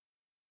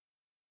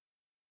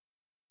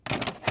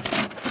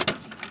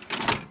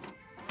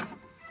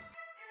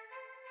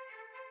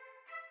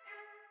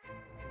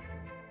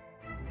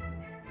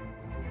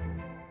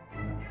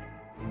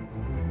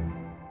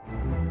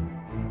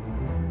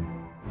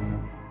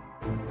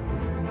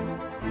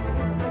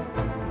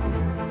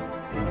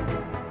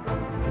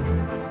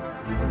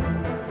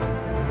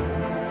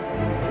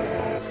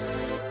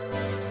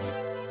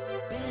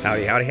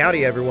Howdy, howdy,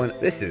 howdy, everyone.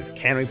 This is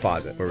Can We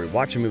Pause It, where we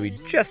watch a movie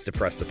just to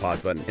press the pause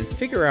button and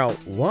figure out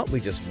what we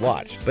just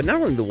watched. But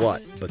not only the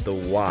what, but the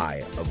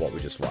why of what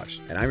we just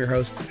watched. And I'm your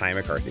host, Ty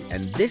McCarthy.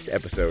 And this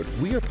episode,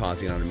 we are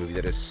pausing on a movie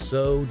that is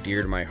so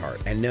dear to my heart.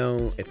 And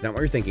no, it's not what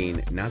you're thinking,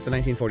 not the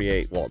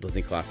 1948 Walt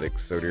Disney classic,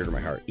 So Dear to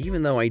My Heart.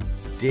 Even though I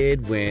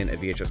did win a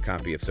VHS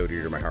copy of So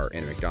Dear to My Heart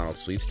in a McDonald's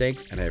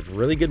sweepstakes, and I have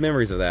really good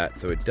memories of that,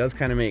 so it does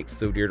kind of make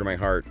So Dear to My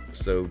Heart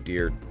so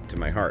dear to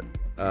my heart.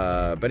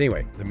 But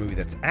anyway, the movie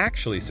that's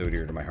actually so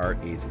dear to my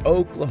heart is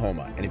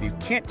Oklahoma. And if you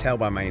can't tell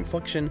by my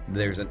inflection,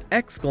 there's an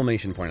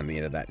exclamation point on the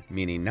end of that,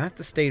 meaning not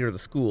the state or the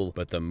school,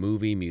 but the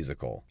movie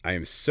musical. I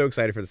am so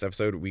excited for this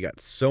episode. We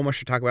got so much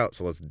to talk about,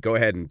 so let's go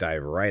ahead and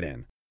dive right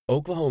in.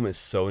 Oklahoma is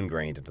so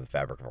ingrained into the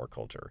fabric of our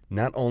culture.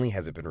 Not only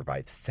has it been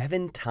revived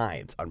 7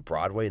 times on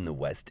Broadway in the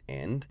West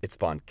End, it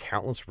spawned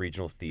countless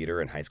regional theater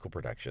and high school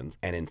productions,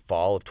 and in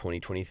fall of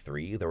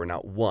 2023, there were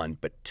not 1,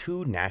 but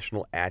 2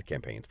 national ad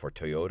campaigns for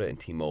Toyota and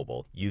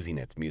T-Mobile using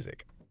its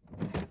music.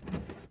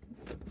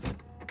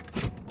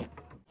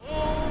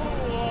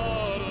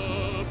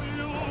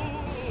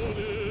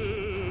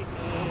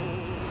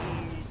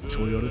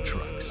 Toyota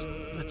trucks,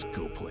 let's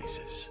go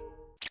places.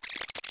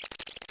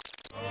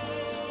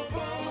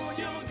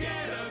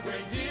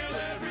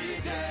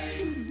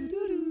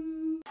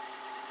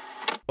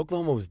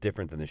 Oklahoma was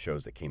different than the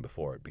shows that came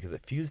before it because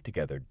it fused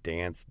together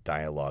dance,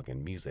 dialogue,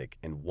 and music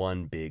in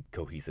one big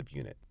cohesive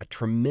unit. A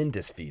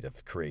tremendous feat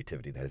of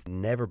creativity that has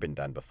never been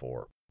done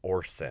before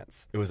or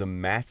since. It was a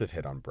massive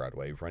hit on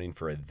Broadway, running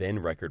for a then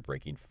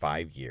record-breaking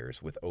 5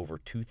 years with over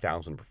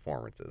 2,000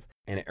 performances,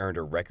 and it earned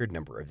a record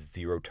number of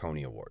 0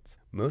 Tony Awards.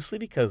 Mostly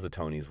because the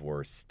Tonys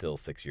were still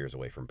 6 years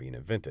away from being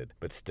invented,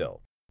 but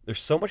still. There's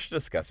so much to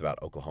discuss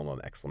about Oklahoma !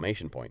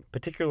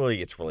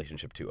 Particularly its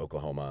relationship to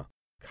Oklahoma,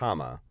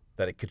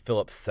 that it could fill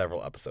up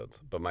several episodes,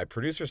 but my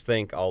producers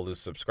think I'll lose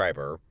a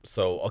subscriber,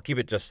 so I'll keep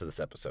it just to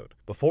this episode.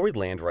 Before we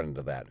land right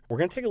into that, we're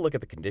going to take a look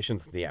at the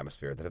conditions of the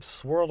atmosphere that have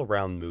swirled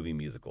around movie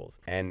musicals,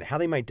 and how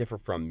they might differ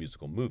from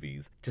musical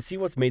movies, to see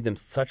what's made them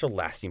such a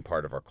lasting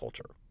part of our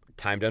culture.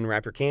 Time to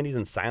unwrap your candies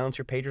and silence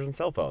your pagers and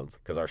cell phones,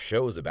 because our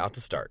show is about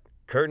to start.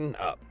 Curtain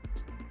up.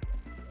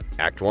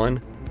 Act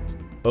 1.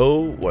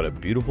 Oh, what a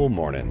beautiful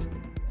morning.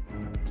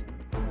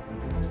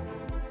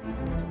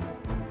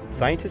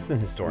 Scientists and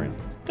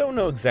historians don't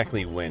know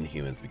exactly when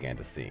humans began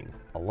to sing.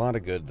 A lot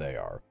of good they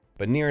are.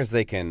 But near as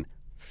they can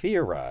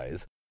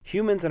theorize,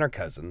 humans and our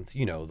cousins,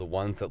 the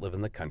ones that live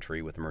in the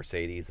country with a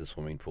Mercedes, a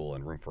swimming pool,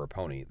 and room for a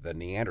pony, the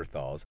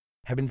Neanderthals,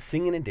 have been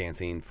singing and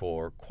dancing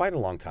for quite a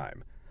long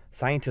time.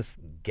 Scientists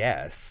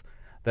guess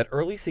that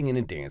early singing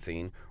and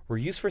dancing were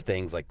used for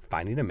things like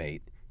finding a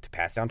mate, to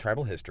pass down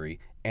tribal history,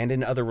 and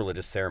in other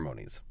religious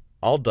ceremonies.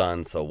 All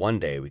done so one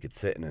day we could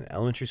sit in an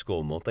elementary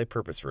school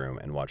multi-purpose room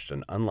and watch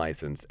an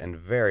unlicensed and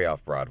very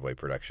off-Broadway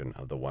production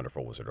of The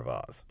Wonderful Wizard of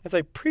Oz. As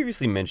I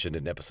previously mentioned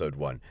in episode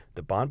 1,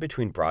 the bond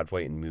between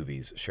Broadway and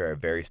movies share a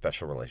very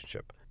special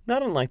relationship.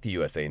 Not unlike the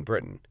USA and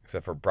Britain,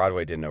 except for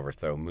Broadway didn't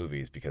overthrow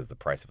movies because the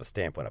price of a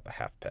stamp went up a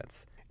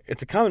half-pence.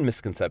 It's a common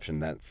misconception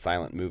that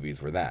silent movies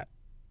were that.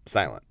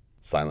 Silent.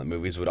 Silent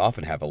movies would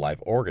often have a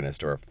live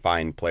organist or a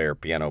fine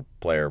piano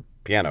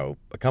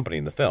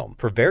accompanying the film.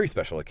 For very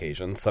special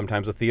occasions,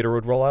 sometimes a theater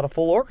would roll out a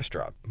full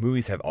orchestra.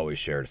 Movies have always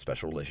shared a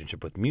special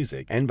relationship with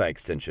music, and by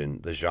extension,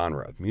 the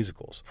genre of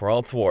musicals. For all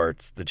its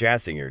warts, the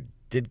jazz singer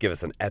did give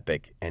us an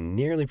epic and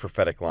nearly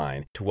prophetic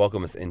line to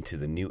welcome us into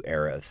the new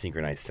era of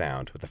synchronized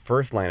sound, with the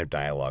first line of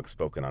dialogue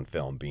spoken on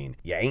film being,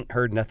 "Ya ain't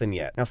heard nothing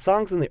yet." Now,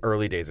 songs in the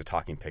early days of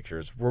talking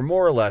pictures were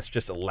more or less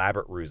just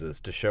elaborate ruses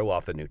to show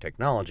off the new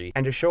technology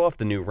and to show off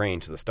the new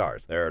range to the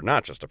stars. They're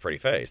not just a pretty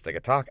face, they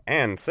could talk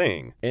and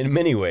sing. In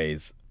many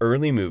ways,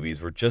 early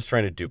movies were just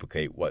trying to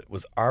duplicate what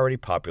was already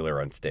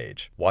popular on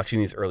stage. Watching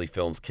these early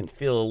films can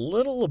feel a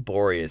little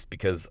laborious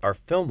because our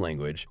film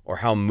language, or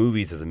how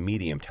movies as a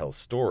medium tell a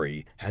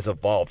story, has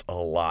evolved a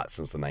lot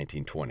since the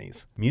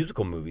 1920s.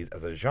 Musical movies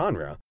as a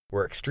genre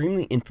were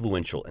extremely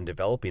influential in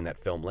developing that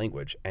film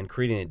language and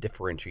creating a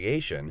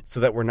differentiation so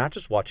that we're not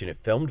just watching a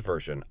filmed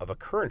version of a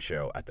current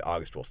show at the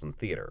August Wilson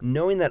Theater.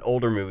 Knowing that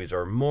older movies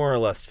are more or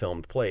less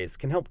filmed plays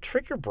can help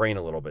trick your brain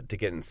a little bit to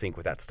get in sync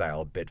with that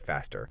style a bit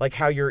faster, like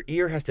how your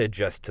ear has to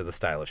adjust to the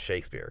style of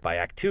Shakespeare. By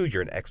Act 2,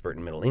 you're an expert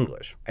in Middle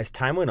English. As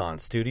time went on,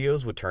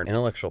 studios would turn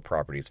intellectual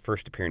properties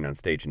first appearing on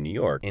stage in New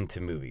York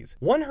into movies.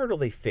 One hurdle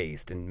they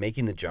faced in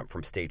making the jump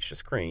from stage to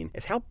screen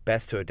is how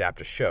best to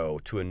adapt a show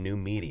to a new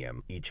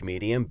medium. Each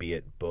medium, be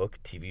it book,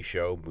 TV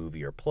show,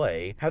 movie, or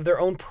play, have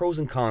their own pros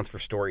and cons for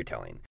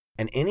storytelling,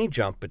 and any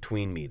jump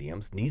between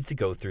mediums needs to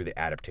go through the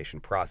adaptation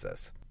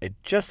process. It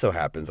just so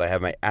happens I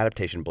have my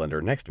adaptation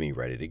blender next to me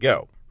ready to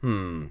go.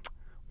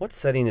 What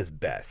setting is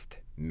best?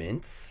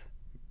 Mince?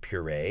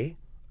 Puree?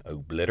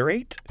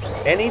 Obliterate?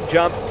 Any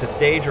jump,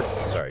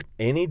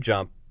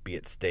 be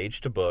it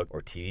stage to book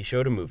or TV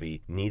show to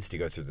movie, needs to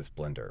go through this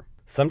blender.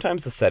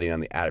 Sometimes the setting on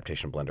the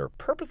adaptation blender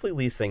purposely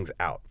leaves things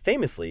out.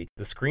 Famously,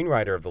 the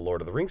screenwriter of the Lord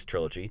of the Rings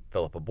trilogy,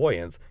 Philippa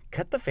Boyens,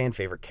 cut the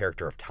fan-favorite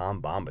character of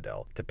Tom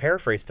Bombadil. To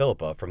paraphrase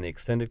Philippa from the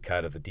extended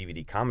cut of the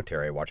DVD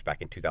commentary I watched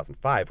back in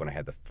 2005 when I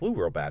had the flu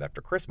real bad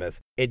after Christmas,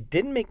 it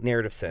didn't make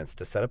narrative sense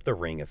to set up the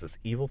ring as this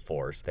evil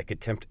force that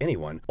could tempt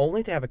anyone,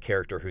 only to have a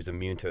character who's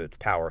immune to its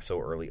power so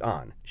early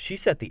on. She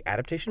set the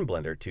adaptation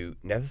blender to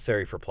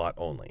necessary for plot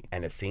only,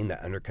 and a scene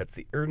that undercuts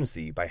the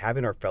urgency by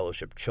having our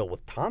fellowship chill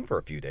with Tom for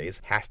a few days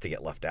has to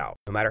get left out,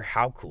 no matter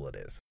how cool it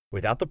is.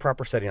 Without the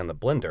proper setting on the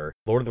blender,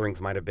 Lord of the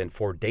Rings might have been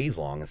 4 days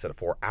long instead of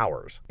 4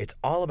 hours. It's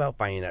all about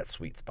finding that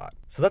sweet spot.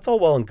 So that's all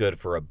well and good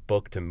for a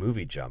book to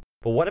movie jump,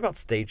 but what about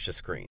stage to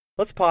screen?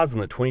 Let's pause on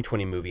the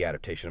 2020 movie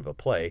adaptation of a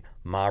play,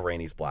 Ma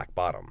Rainey's Black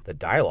Bottom. The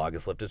dialogue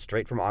is lifted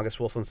straight from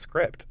August Wilson's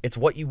script. It's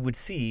what you would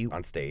see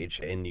on stage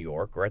in New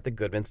York or at the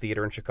Goodman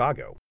Theater in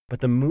Chicago. But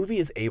the movie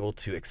is able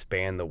to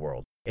expand the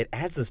world. It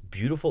adds this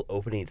beautiful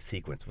opening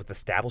sequence with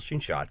establishing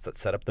shots that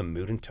set up the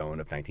mood and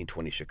tone of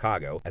 1920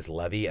 Chicago as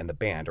Levy and the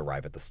band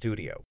arrive at the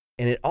studio.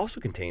 And it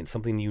also contains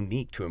something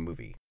unique to a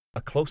movie.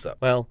 A close-up.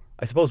 Well,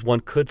 I suppose one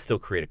could still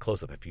create a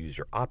close-up if you use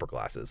your opera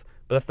glasses,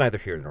 but that's neither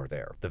here nor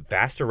there. The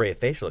vast array of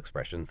facial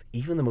expressions,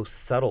 even the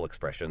most subtle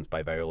expressions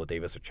by Viola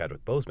Davis or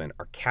Chadwick Boseman,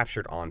 are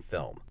captured on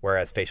film,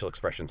 whereas facial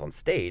expressions on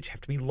stage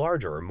have to be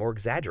larger or more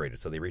exaggerated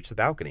so they reach the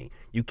balcony.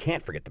 You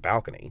can't forget the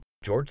balcony.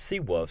 George C.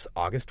 Wolfe's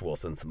August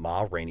Wilson's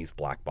Ma Rainey's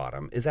Black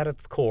Bottom is at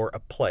its core a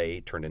play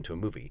turned into a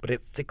movie, but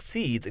it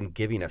succeeds in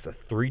giving us a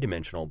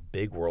three-dimensional,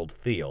 big-world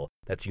feel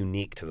that's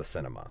unique to the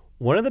cinema.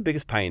 One of the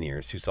biggest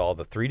pioneers who saw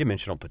the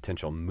three-dimensional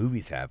potential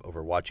movies have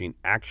over watching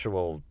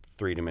actual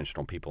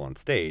three-dimensional people on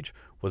stage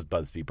was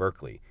Busby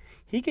Berkeley.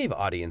 He gave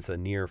audience a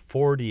near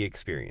 4D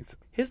experience.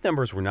 His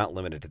numbers were not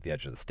limited to the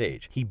edge of the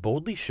stage. He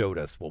boldly showed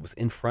us what was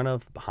in front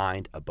of,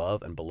 behind,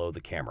 above, and below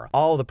the camera.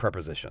 All the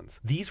prepositions.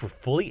 These were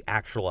fully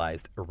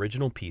actualized,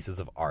 original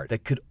pieces of art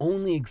that could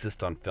only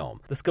exist on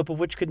film, the scope of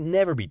which could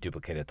never be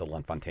duplicated at the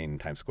Luntfontein in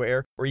Times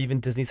Square, or even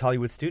Disney's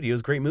Hollywood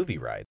Studios' Great Movie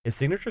Ride. His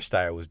signature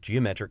style was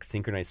geometric,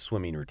 synchronized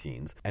swimming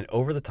routines and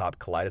over-the-top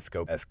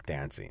kaleidoscope-esque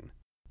dancing.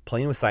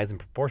 Playing with size and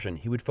proportion,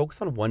 he would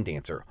focus on one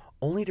dancer,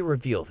 only to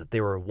reveal that they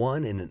were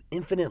one in an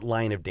infinite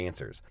line of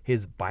dancers.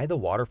 His By the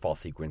Waterfall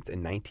sequence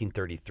in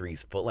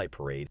 1933's Footlight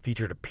Parade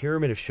featured a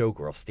pyramid of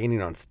showgirls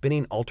standing on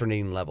spinning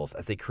alternating levels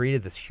as they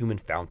created this human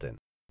fountain.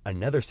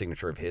 Another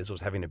signature of his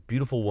was having a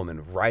beautiful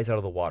woman rise out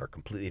of the water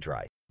completely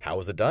dry. How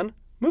was it done?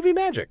 Movie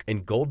magic!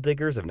 In Gold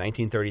Diggers of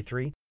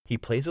 1933, he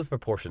plays with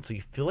proportion so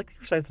you feel like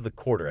you're the size of the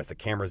quarter as the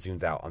camera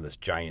zooms out on this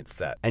giant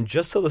set. And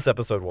just so this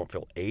episode won't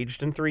feel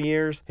aged in 3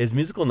 years, his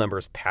musical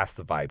numbers passed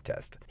the vibe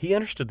test. He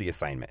understood the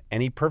assignment,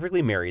 and he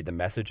perfectly married the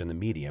message and the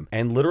medium,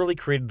 and literally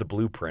created the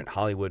blueprint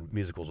Hollywood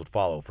musicals would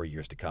follow for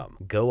years to come.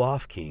 Go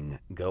off, King,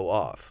 go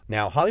off.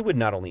 Now, Hollywood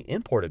not only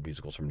imported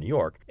musicals from New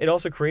York, it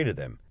also created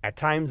them. At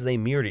times they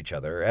mirrored each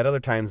other, at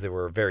other times they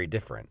were very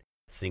different.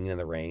 Singing in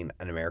the Rain,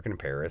 An American in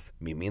Paris,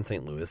 Meet Me in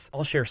St. Louis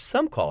all share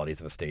some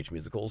qualities of a stage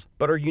musicals,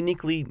 but are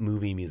uniquely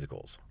movie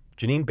musicals.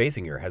 Janine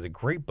Basinger has a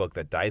great book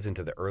that dives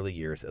into the early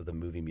years of the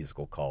movie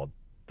musical called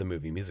The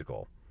Movie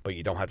Musical. But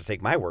you don't have to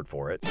take my word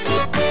for it.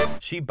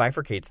 She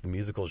bifurcates the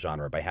musical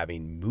genre by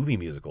having movie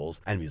musicals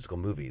and musical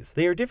movies.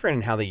 They are different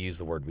in how they use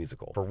the word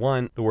musical. For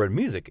one, the word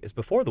music is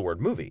before the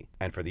word movie,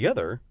 and for the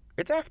other,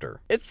 it's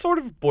after. It sort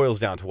of boils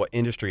down to what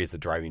industry is the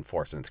driving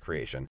force in its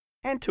creation,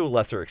 and to a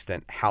lesser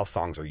extent, how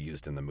songs are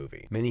used in the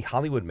movie. Many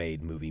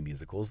Hollywood-made movie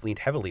musicals leaned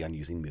heavily on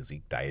using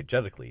music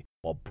diegetically,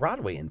 while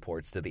Broadway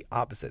imports did the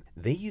opposite.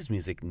 They use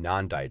music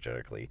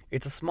non-diegetically.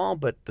 It's a small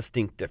but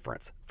distinct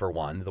difference. For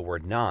one, the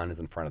word non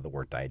is in front of the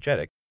word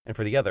diegetic, and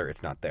for the other,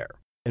 it's not there.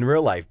 In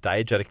real life,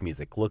 diegetic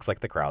music looks like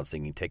the crowd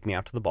singing Take Me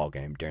Out to the Ball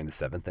Game during the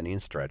 7th inning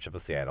stretch of a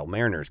Seattle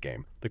Mariners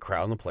game. The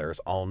crowd and the players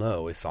all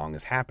know a song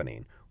is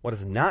happening. What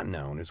is not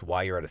known is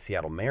why you're at a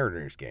Seattle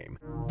Mariners game,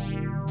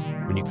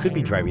 when you could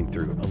be driving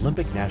through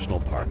Olympic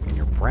National Park in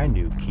your brand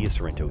new Kia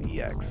Sorento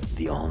EX.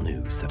 The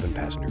all-new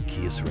 7-passenger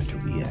Kia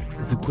Sorento EX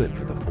is equipped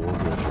with a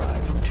 4-wheel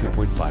drive,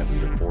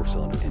 2.5-liter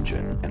 4-cylinder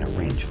engine, and a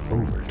range of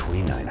over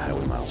 29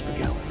 highway miles per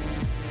gallon.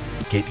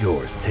 Get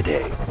yours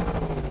today.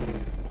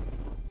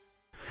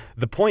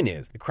 The point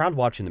is, the crowd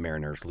watching the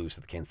Mariners lose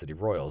to the Kansas City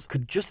Royals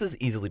could just as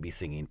easily be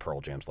singing Pearl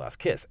Jam's Last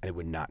Kiss, and it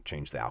would not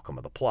change the outcome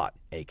of the plot,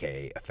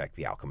 aka affect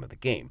the outcome of the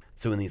game.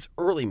 So in these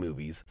early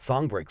movies,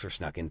 song breaks are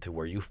snuck into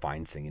where you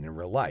find singing in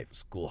real life.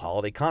 School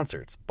holiday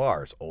concerts,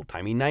 bars,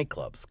 old-timey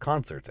nightclubs,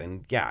 concerts,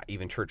 and yeah,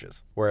 even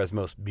churches. Whereas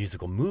most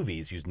musical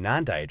movies use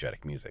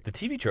non-diegetic music. The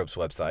TV Tropes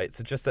website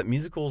suggests that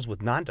musicals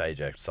with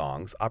non-diegetic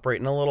songs operate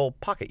in a little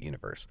pocket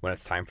universe. When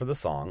it's time for the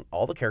song,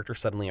 all the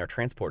characters suddenly are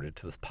transported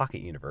to this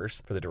pocket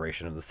universe for the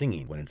duration of the singing.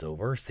 When it's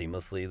over,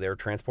 seamlessly they're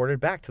transported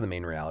back to the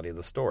main reality of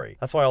the story.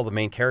 That's why all the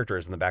main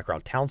characters and the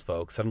background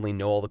townsfolk suddenly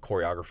know all the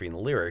choreography and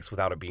the lyrics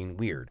without it being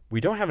weird.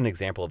 We don't have an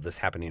example of this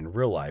happening in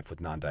real life with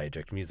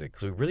non-diegetic music,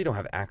 because we really don't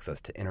have access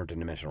to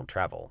interdimensional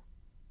travel.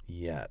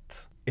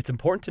 Yet. It's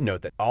important to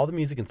note that all the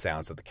music and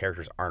sounds that the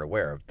characters aren't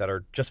aware of, that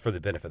are just for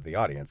the benefit of the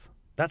audience,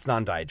 That's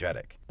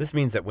non-diegetic. This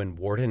means that when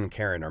Warden and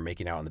Karen are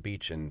making out on the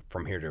beach in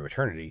From Here to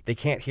Eternity, they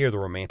can't hear the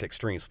romantic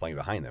streams playing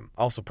behind them.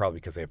 Also probably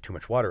because they have too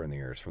much water in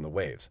their ears from the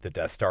waves. The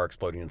Death Star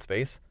exploding in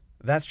space?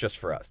 That's just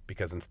for us,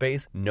 because in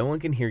space, no one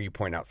can hear you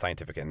point out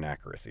scientific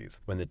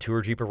inaccuracies. When the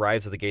tour jeep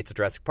arrives at the gates of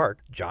Jurassic Park,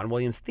 John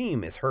Williams'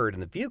 theme is heard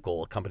in the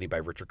vehicle accompanied by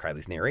Richard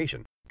Kiley's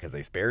narration, because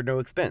they spared no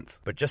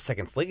expense. But just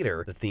seconds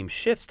later, the theme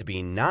shifts to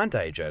being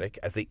non-diegetic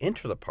as they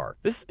enter the park.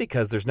 This is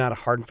because there's not a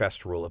hard and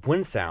fast rule of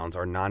when sounds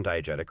are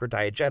non-diegetic or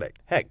diegetic.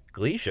 Heck,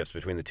 Glee shifts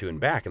between the two and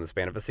back in the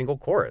span of a single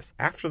chorus.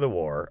 After the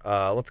war,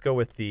 let's go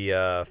with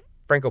the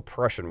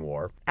Franco-Prussian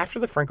War. After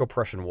the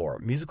Franco-Prussian War,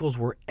 musicals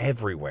were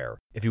everywhere.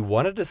 If you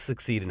wanted to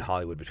succeed in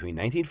Hollywood between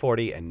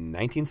 1940 and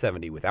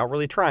 1970 without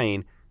really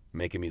trying,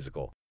 make a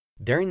musical.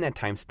 During that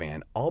time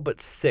span, all but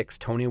 6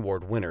 Tony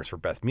Award winners for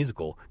Best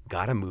Musical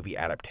got a movie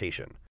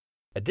adaptation.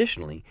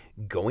 Additionally,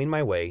 Going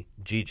My Way,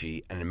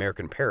 Gigi, and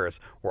American Paris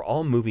were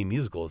all movie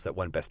musicals that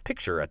won Best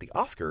Picture at the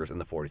Oscars in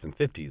the 40s and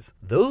 50s.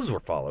 Those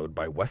were followed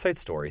by West Side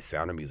Story,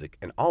 Sound of Music,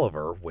 and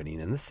Oliver winning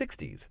in the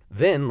 60s.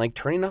 Then, like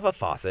turning off a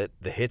faucet,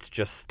 the hits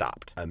just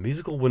stopped. A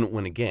musical wouldn't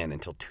win again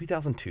until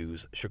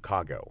 2002's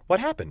Chicago.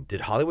 What happened?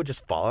 Did Hollywood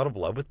just fall out of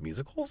love with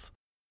musicals?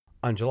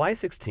 On July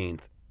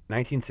 16th,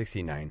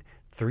 1969,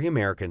 3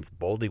 Americans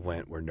boldly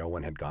went where no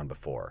one had gone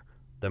before: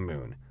 the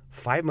moon.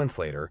 5 months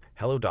later,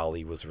 Hello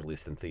Dolly was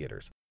released in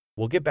theaters.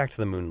 We'll get back to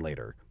the moon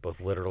later, both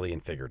literally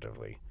and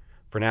figuratively.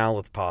 For now,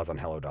 let's pause on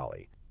Hello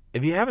Dolly.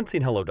 If you haven't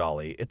seen Hello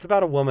Dolly, it's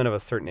about a woman of a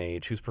certain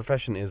age whose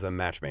profession is a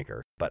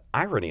matchmaker. But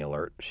irony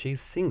alert,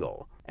 she's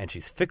single. And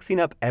she's fixing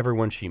up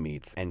everyone she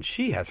meets, and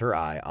she has her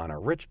eye on a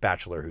rich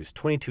bachelor who's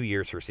 22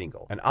 years her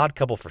single. An odd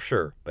couple for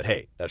sure, but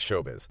hey, that's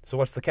showbiz. So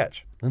what's the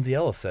catch? Lindsay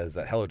Ellis says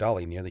that Hello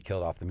Dolly nearly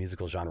killed off the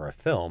musical genre of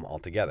film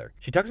altogether.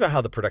 She talks about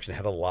how the production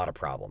had a lot of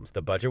problems.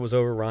 The budget was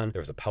overrun,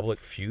 there was a public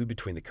feud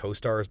between the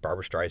co-stars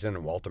Barbra Streisand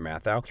and Walter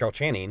Matthau. Carol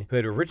Channing, who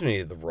had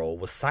originated the role,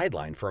 was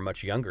sidelined for a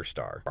much younger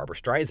star, Barbra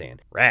Streisand.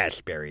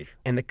 Raspberries.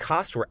 And the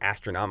costs were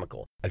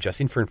astronomical.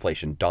 Adjusting for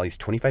inflation, Dolly's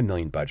 $25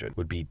 million budget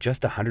would be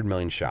just $100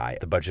 million shy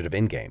the budget of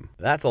Endgame.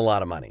 That's a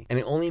lot of money. And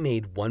it only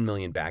made $1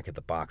 million back at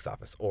the box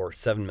office, or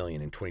 $7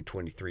 million in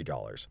 2023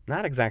 dollars.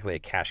 Not exactly a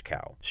cash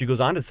cow. She goes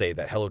on to say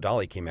that Hello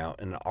Dolly came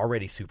out in an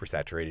already super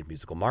saturated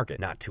musical market,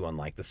 not too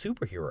unlike the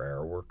superhero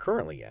era we're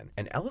currently in.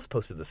 And Ellis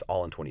posted this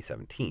all in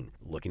 2017.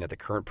 Looking at the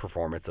current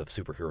performance of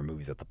superhero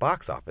movies at the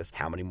box office,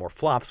 how many more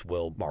flops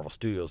will Marvel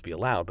Studios be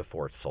allowed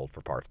before it's sold for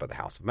parts by the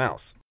House of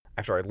Mouse?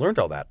 After I learned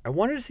all that, I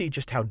wanted to see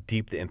just how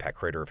deep the impact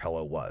crater of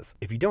Hello was.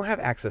 If you don't have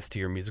access to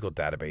your musical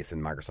database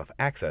in Microsoft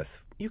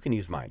Access, you can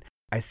use mine.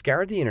 I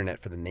scoured the internet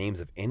for the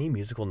names of any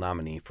musical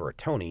nominee for a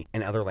Tony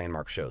and other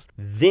landmark shows.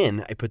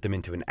 Then I put them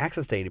into an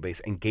Access database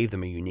and gave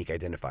them a unique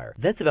identifier.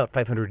 That's about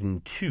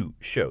 502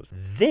 shows.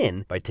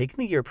 Then, by taking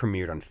the year it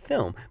premiered on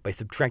film, by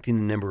subtracting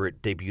the number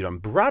it debuted on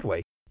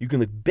Broadway, you can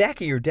look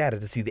back at your data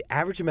to see the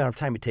average amount of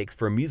time it takes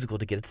for a musical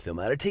to get its film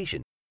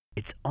adaptation.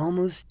 It's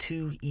almost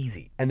too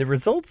easy. And the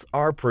results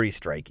are pretty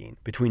striking.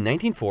 Between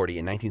 1940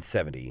 and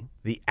 1970,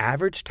 the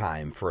average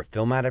time for a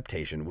film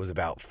adaptation was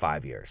about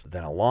 5 years.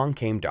 Then along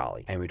came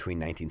Dolly, and between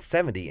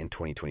 1970 and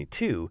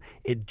 2022,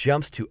 it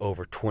jumps to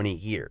over 20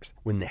 years.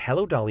 When the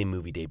Hello Dolly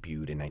movie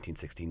debuted in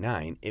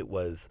 1969, it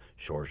was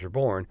Sure As You're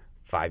Born,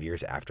 5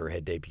 years after it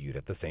had debuted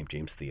at the St.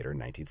 James Theater in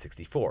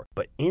 1964.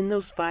 But in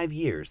those 5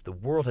 years, the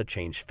world had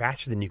changed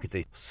faster than you could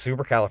say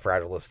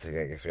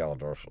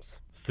supercalifragilisticexpialidocious.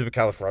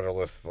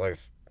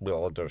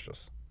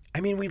 Supercalifragilisticexpialidocious.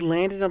 I mean, we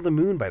landed on the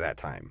moon by that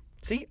time.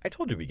 See, I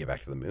told you we'd get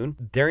back to the moon.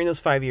 During those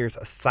 5 years,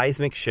 a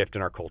seismic shift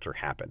in our culture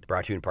happened,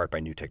 brought to you in part by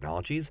new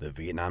technologies, the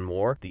Vietnam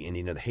War, the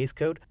ending of the Hays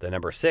Code, the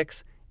number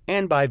 6,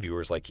 and by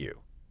viewers like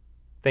you.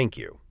 Thank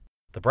you.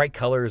 The bright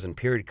colors and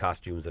period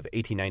costumes of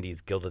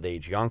 1890s Gilded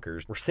Age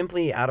Yonkers were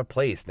simply out of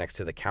place next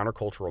to the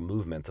countercultural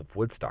movements of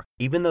Woodstock.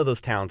 Even though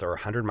those towns are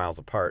 100 miles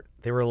apart,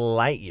 they were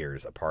light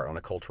years apart on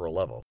a cultural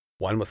level.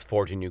 One was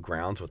forging new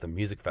grounds with a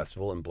music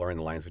festival and blurring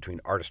the lines between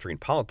artistry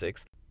and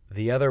politics.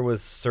 The other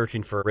was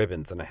searching for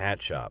ribbons in a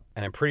hat shop.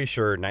 And I'm pretty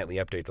sure nightly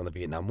updates on the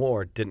Vietnam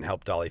War didn't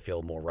help Dolly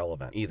feel more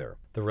relevant either.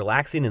 The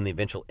relaxing and the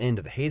eventual end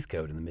of the Hays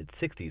Code in the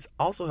mid-60s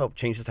also helped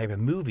change the type of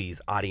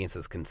movies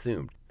audiences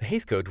consumed. The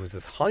Hays Code was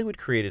this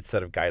Hollywood-created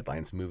set of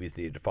guidelines movies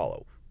needed to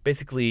follow.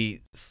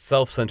 Basically,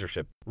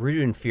 self-censorship,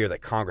 rooted in fear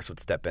that Congress would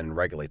step in and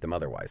regulate them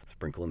otherwise.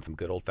 Sprinkle in some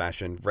good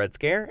old-fashioned Red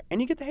Scare,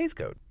 and you get the Hays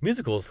Code.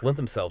 Musicals lent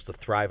themselves to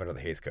thrive under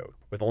the Hays Code.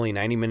 With only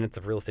 90 minutes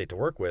of real estate to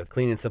work with,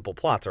 clean and simple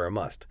plots are a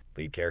must.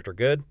 Lead character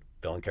good,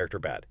 villain character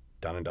bad.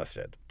 Done and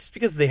dusted. Just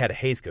because they had a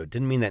Hays Code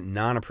didn't mean that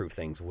non-approved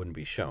things wouldn't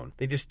be shown.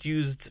 They just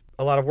used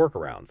a lot of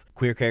workarounds.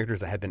 Queer characters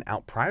that had been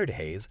out prior to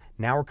Hays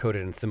now were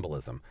coded in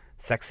symbolism.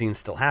 Sex scenes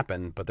still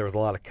happen, but there was a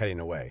lot of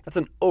cutting away. That's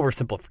an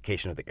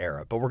oversimplification of the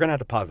era, but we're going to have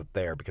to pause it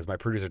there because my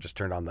producer just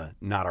turned on the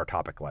not our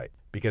topic light.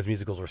 Because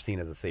musicals were seen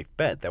as a safe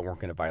bet that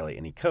weren't going to violate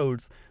any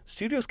codes,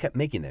 studios kept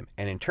making them,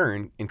 and in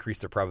turn,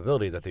 increased their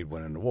probability that they'd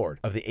win an award.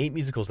 Of the 8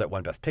 musicals that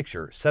won Best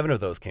Picture, 7 of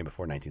those came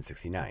before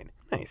 1969.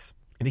 Nice.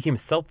 It became a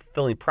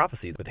self-fulfilling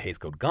prophecy. With the Hays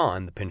Code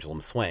gone, the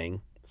pendulum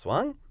swung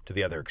to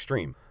the other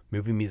extreme.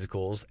 Movie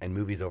musicals and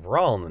movies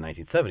overall in the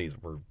 1970s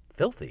were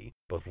filthy,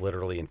 both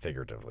literally and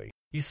figuratively.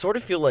 You sort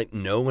of feel like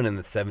no one in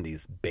the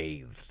 70s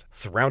bathed,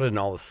 surrounded in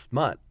all the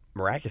smut.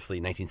 Miraculously,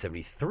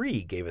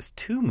 1973 gave us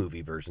 2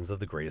 movie versions of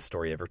the greatest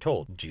story ever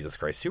told, Jesus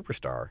Christ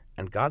Superstar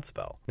and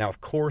Godspell. Now, of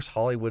course,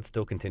 Hollywood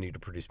still continued to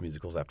produce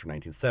musicals after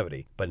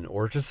 1970, but in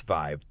order to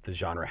survive, the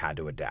genre had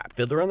to adapt.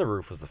 Fiddler on the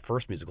Roof was the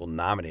first musical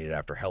nominated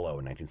after Hello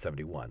in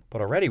 1971,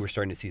 but already we're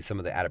starting to see some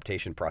of the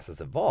adaptation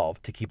process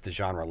evolve to keep the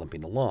genre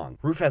limping along.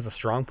 Roof has a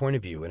strong point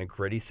of view in a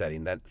gritty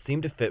setting that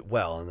seemed to fit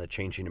well in the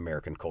changing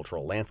American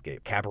cultural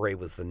landscape. Cabaret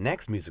was the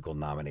next musical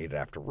nominated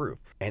after Roof,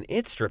 and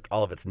it stripped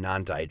all of its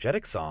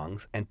non-diegetic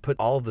songs and put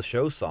all of the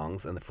show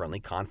songs in the friendly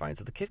confines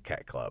of the Kit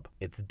Kat Club.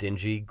 It's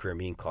dingy,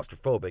 grimy, and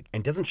claustrophobic,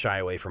 and doesn't shy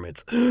away from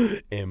its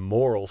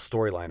immoral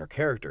storyline or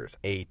characters,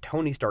 a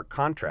Tony Stark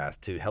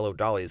contrast to Hello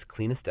Dolly's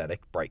clean aesthetic,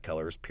 bright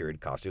colors,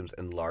 period costumes,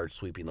 and large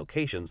sweeping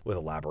locations with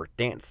elaborate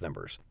dance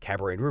numbers.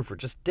 Cabaret and Roof were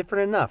just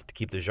different enough to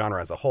keep the genre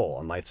as a whole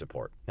on life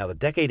support. Now, the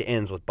decade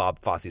ends with Bob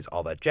Fosse's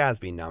All That Jazz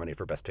being nominated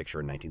for Best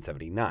Picture in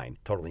 1979,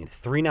 totaling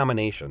 3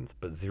 nominations,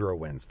 but 0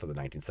 wins for the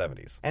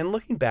 1970s. And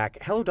looking back,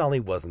 Hello Dolly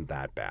wasn't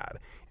that bad.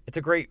 It's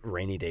a great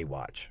rainy day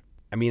watch.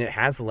 I mean, it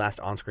has the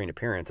last on-screen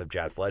appearance of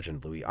jazz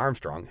legend Louis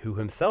Armstrong, who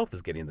himself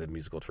is getting the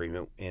musical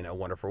treatment in A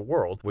Wonderful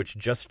World, which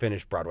just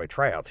finished Broadway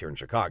tryouts here in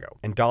Chicago.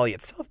 And Dolly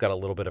itself got a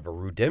little bit of a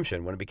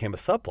redemption when it became a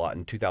subplot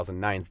in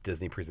 2009's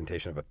Disney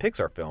presentation of a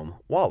Pixar film,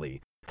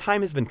 WALL-E.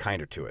 Time has been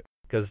kinder to it,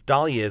 because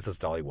Dolly is as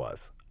Dolly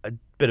was, a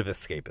bit of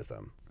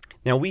escapism.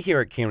 Now, we here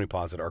at Can We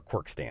Pause It are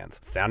quirk stands.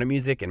 Sound of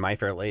Music and My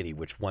Fair Lady,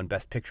 which won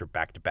Best Picture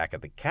back-to-back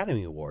at the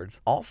Academy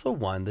Awards, also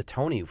won the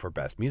Tony for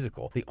Best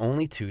Musical, the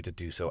only 2 to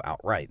do so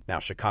outright. Now,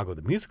 Chicago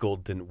the Musical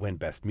didn't win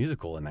Best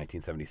Musical in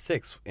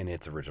 1976 in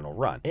its original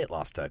run. It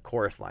lost to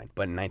Chorus Line.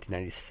 But in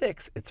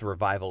 1996, its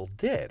revival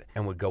did,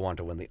 and would go on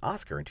to win the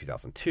Oscar in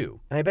 2002.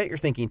 And I bet you're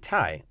thinking,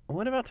 Ty,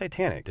 what about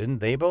Titanic? Didn't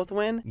they both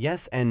win?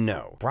 Yes and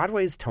no.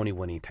 Broadway's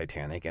Tony-winning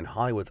Titanic and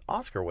Hollywood's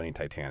Oscar-winning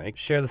Titanic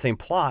share the same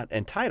plot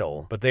and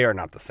title, but they are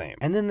not the same.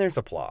 And then there's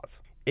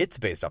Applause. It's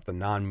based off the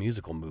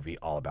non-musical movie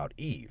All About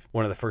Eve,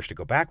 one of the first to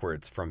go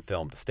backwards from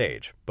film to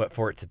stage. But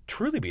for it to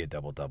truly be a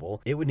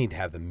double-double, it would need to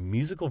have the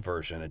musical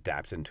version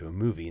adapted into a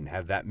movie and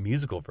have that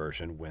musical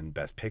version win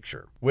Best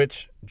Picture,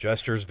 which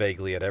gestures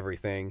vaguely at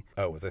everything.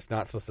 Oh, was I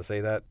not supposed to say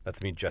that?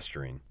 That's me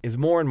gesturing. Is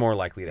more and more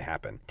likely to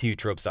happen.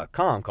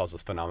 TVTropes.com calls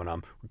this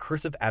phenomenon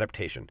recursive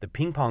adaptation, the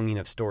ping-ponging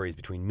of stories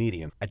between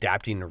mediums,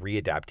 adapting and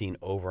readapting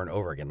over and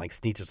over again, like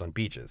Sneetches on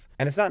Beaches.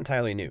 And it's not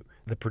entirely new.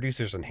 The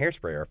producers on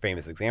Hairspray are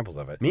famous examples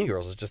of it. Mean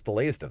Girls is just the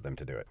latest of them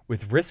to do it.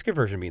 With risk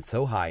aversion being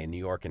so high in New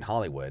York and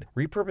Hollywood,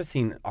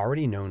 repurposing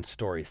already known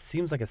stories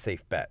seems like a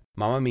safe bet.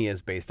 Mamma Mia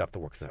is based off the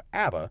works of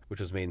ABBA, which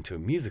was made into a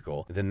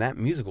musical, then that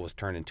musical was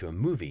turned into a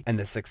movie, and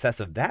the success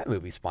of that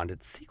movie spawned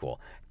its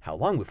sequel. How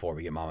long before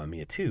we get Mamma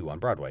Mia 2 on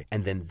Broadway?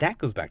 And then that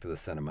goes back to the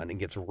cinema and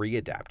gets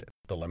readapted.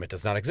 The limit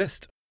does not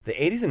exist. The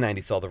 80s and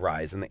 90s saw the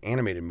rise in the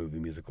animated movie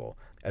musical,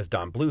 as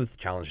Don Bluth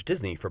challenged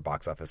Disney for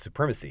box office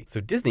supremacy. So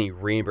Disney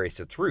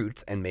re-embraced its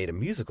roots and made a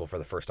musical for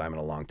the first time in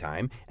a long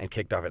time, and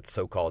kicked off its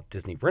so-called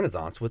Disney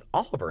Renaissance with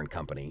Oliver and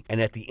Company,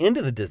 and at the end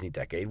of the Disney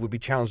decade would be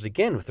challenged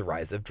again with the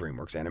rise of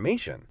DreamWorks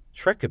Animation.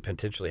 Shrek could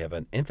potentially have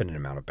an infinite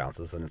amount of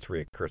bounces in its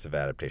recursive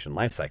adaptation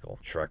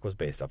lifecycle. Shrek was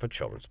based off a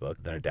children's book,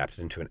 then adapted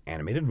into an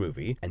animated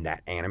movie, and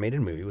that animated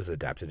movie was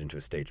adapted into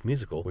a stage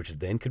musical, which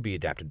then could be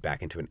adapted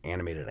back into an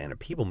animated and a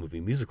people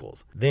movie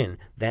musicals. Then,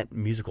 that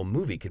musical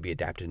movie could be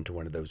adapted into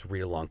one of those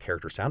read-along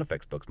character sound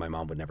effects books my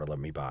mom would never let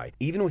me buy.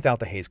 Even without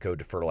the Hays Code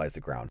to fertilize the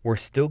ground, we're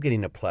still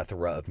getting a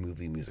plethora of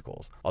movie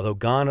musicals, although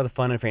gone are the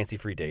fun and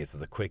fancy-free days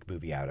of a quick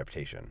movie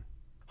adaptation.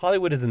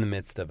 Hollywood is in the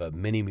midst of a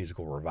mini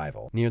musical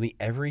revival. Nearly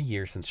every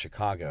year since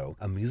Chicago,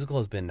 a musical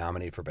has been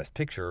nominated for Best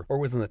Picture or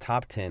was in the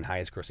top 10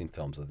 highest grossing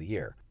films of the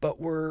year.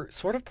 But we're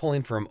sort of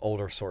pulling from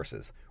older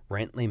sources.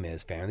 Rent, Les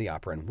Mis, Phantom of the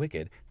Opera, and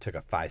Wicked took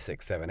a 5,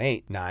 6, 7,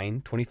 8,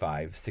 9,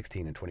 25,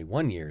 16, and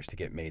 21 years to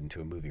get made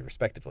into a movie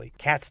respectively.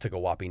 Cats took a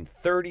whopping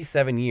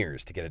 37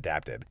 years to get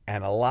adapted,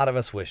 and a lot of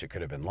us wish it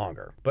could have been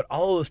longer. But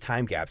all of those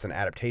time gaps in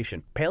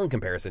adaptation pale in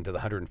comparison to the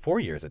 104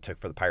 years it took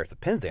for the Pirates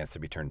of Penzance to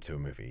be turned into a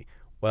movie.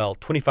 Well,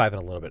 25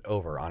 and a little bit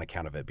over on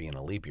account of it being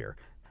a leap year.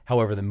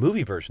 However, the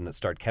movie version that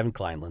starred Kevin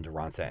Kline, Linda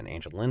Ronstadt, and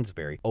Angela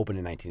Lansbury opened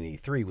in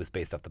 1983 was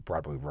based off the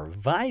Broadway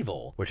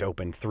revival, which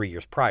opened 3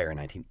 years prior in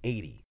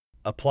 1980.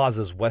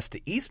 Applause's West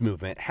to East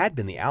movement had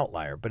been the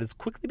outlier, but it's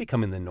quickly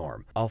becoming the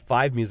norm. All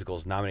 5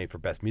 musicals nominated for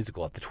Best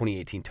Musical at the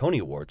 2018 Tony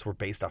Awards were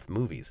based off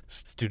movies.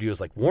 Studios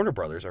like Warner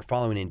Brothers are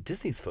following in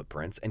Disney's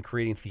footprints and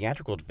creating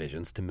theatrical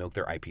divisions to milk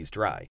their IPs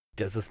dry.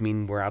 Does this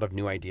mean we're out of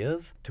new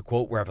ideas? To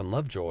quote Reverend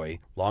Lovejoy,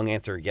 long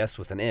answer yes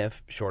with an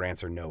if, short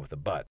answer no with a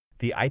but.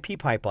 The IP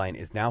pipeline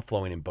is now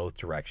flowing in both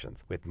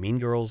directions, with Mean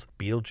Girls,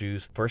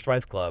 Beetlejuice, First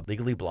Wives Club,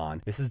 Legally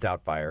Blonde, Mrs.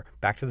 Doubtfire,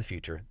 Back to the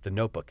Future, The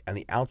Notebook, and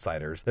The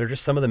Outsiders that are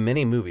just some of the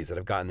many movies that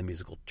have gotten the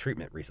musical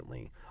treatment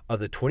recently. Of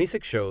the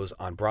 26 shows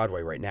on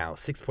Broadway right now,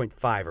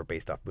 6.5 are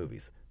based off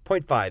movies.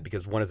 0.5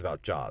 because one is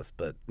about Jaws,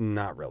 but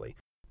not really.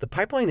 The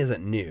pipeline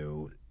isn't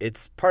new.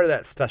 It's part of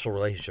that special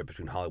relationship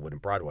between Hollywood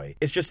and Broadway.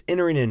 It's just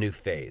entering a new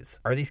phase.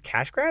 Are these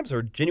cash grabs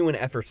or genuine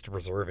efforts to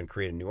preserve and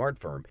create a new art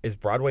form? Is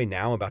Broadway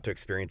now about to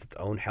experience its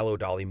own Hello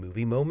Dolly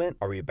movie moment?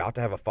 Are we about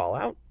to have a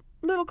fallout?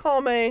 Little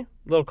column A,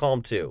 little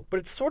column 2. But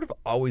it's sort of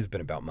always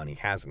been about money,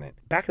 hasn't it?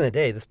 Back in the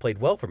day, this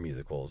played well for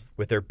musicals.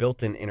 With their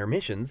built-in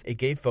intermissions, it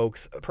gave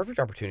folks a perfect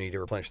opportunity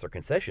to replenish their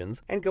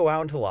concessions and go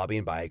out into the lobby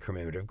and buy a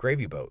commemorative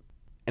gravy boat.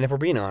 And if we're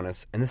being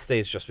honest, and this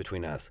stays just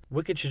between us,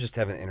 Wicked should just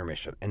have an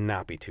intermission and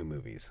not be 2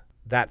 movies.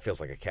 That feels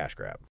like a cash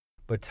grab.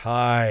 But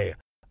Ty,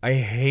 I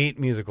hate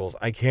musicals.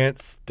 I can't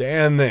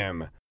stand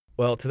them.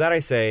 Well, to that I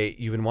say,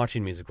 you've been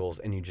watching musicals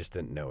and you just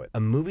didn't know it. A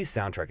movie's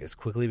soundtrack is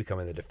quickly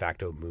becoming the de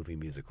facto movie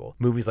musical.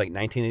 Movies like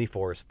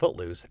 1984's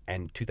Footloose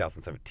and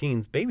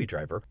 2017's Baby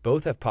Driver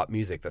both have pop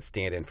music that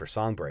stand in for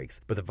song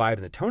breaks, but the vibe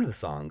and the tone of the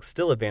songs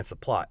still advance the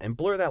plot and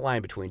blur that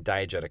line between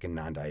diegetic and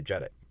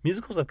non-diegetic.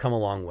 Musicals have come a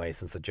long way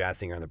since The Jazz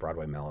Singer and the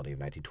Broadway Melody of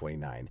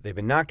 1929. They've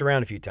been knocked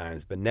around a few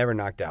times, but never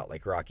knocked out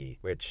like Rocky,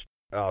 which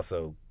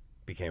also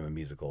became a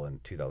musical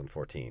in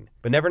 2014.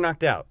 But never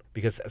knocked out,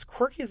 because as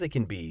quirky as they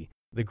can be,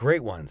 the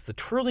great ones, the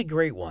truly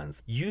great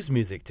ones, use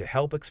music to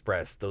help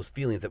express those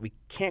feelings that we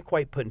can't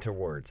quite put into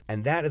words,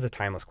 and that is a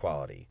timeless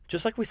quality.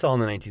 Just like we saw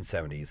in the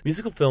 1970s,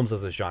 musical films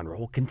as a genre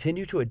will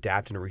continue to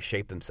adapt and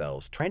reshape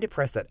themselves, trying to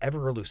press that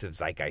ever-elusive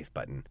zeitgeist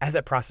button. As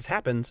that process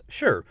happens,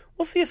 sure,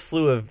 we'll see a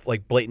slew of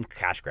blatant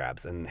cash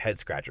grabs and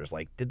head-scratchers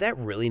like, did that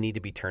really need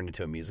to be turned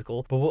into a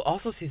musical? But we'll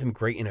also see some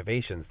great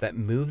innovations that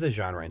move the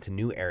genre into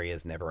new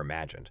areas never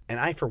imagined. And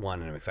I, for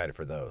one, am excited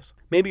for those.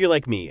 Maybe you're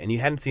like me, and you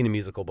hadn't seen a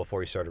musical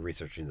before you started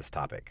researching this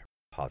topic,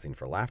 pausing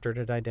for laughter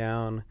to die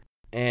down,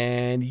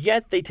 and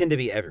yet they tend to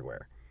be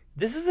everywhere.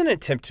 This is an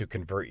attempt to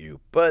convert you,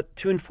 but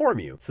to inform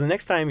you, so the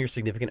next time your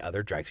significant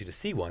other drags you to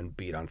see one,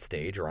 be it on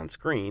stage or on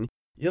screen,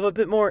 you'll have a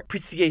bit more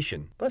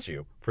appreciation, bless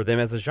you, for them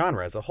as a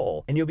genre as a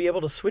whole, and you'll be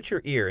able to switch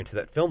your ear into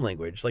that film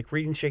language like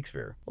reading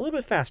Shakespeare, a little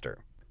bit faster.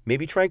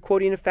 Maybe try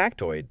quoting a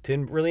factoid to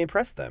really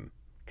impress them.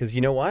 Because you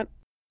know what?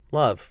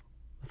 Love.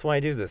 That's why I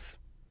do this.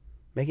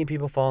 Making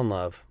people fall in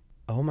love.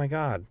 Oh my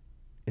God.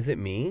 Is it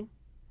me?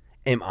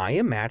 Am I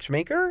a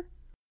matchmaker?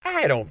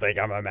 I don't think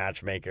I'm a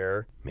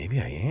matchmaker. Maybe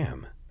I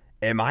am.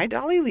 Am I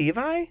Dolly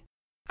Levi?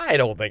 I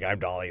don't think I'm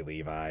Dolly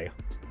Levi.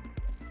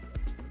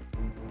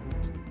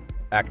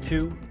 Act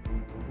 2,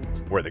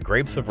 Where the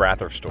Grapes of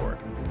Wrath Are Stored.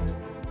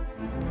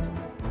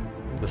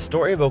 The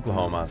story of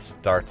Oklahoma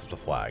starts with a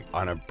flag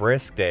on a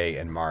brisk day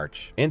in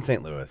March in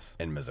St. Louis,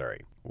 in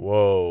Missouri.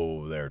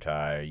 Whoa there,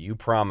 Ty. You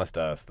promised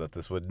us that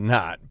this would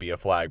not be a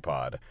flag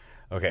pod.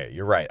 Okay,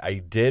 you're right. I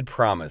did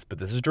promise, but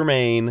this is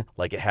germane,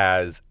 like it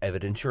has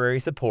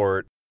evidentiary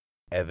support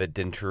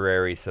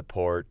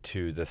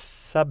to the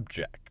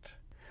subject.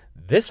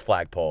 This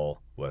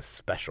flagpole was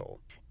special.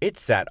 It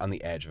sat on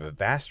the edge of a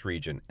vast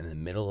region in the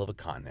middle of a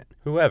continent.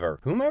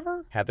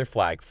 Whomever had their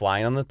flag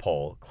flying on the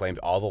pole claimed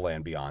all the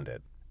land beyond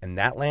it. And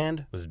that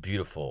land was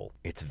beautiful.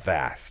 It's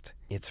vast.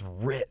 It's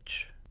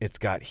rich. It's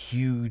got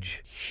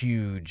huge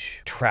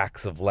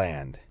tracts of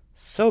land.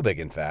 So big,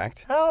 in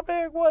fact. How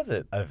big was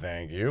it?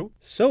 Thank you.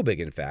 So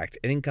big, in fact,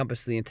 it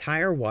encompassed the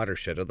entire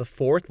watershed of the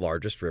 4th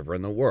largest river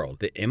in the world,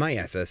 the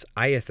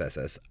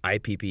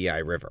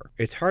MISS-ISSS-IPPI River.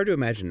 It's hard to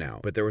imagine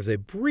now, but there was a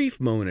brief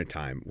moment in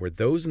time where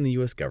those in the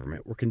U.S.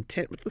 government were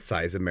content with the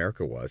size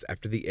America was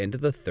after the end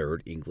of the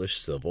Third English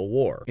Civil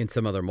War. In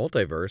some other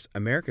multiverse,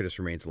 America just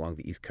remains along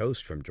the East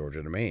Coast from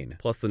Georgia to Maine,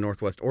 plus the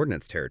Northwest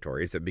Ordinance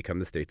Territories that become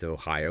the states of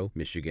Ohio,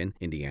 Michigan,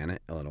 Indiana,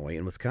 Illinois,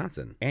 and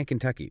Wisconsin, and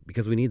Kentucky,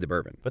 because we need the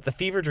bourbon. But the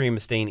fever dream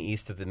of staying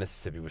east of the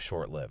Mississippi was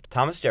short-lived.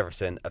 Thomas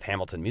Jefferson, of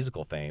Hamilton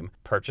musical fame,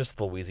 purchased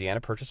the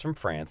Louisiana Purchase from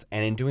France,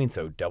 and in doing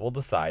so doubled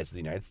the size of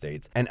the United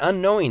States, and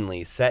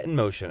unknowingly set in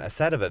motion a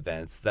set of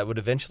events that would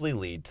eventually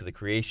lead to the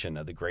creation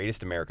of the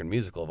greatest American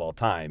musical of all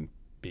time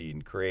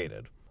being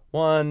created.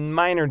 One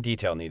minor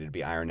detail needed to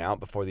be ironed out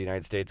before the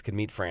United States could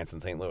meet France in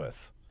St.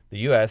 Louis. The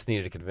U.S.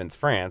 needed to convince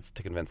France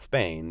to convince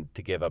Spain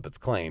to give up its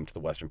claim to the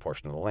western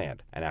portion of the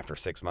land. And after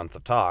 6 months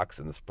of talks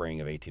in the spring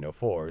of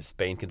 1804,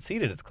 Spain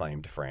conceded its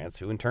claim to France,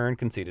 who in turn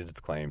conceded its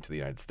claim to the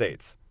United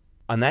States.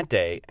 On that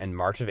day, in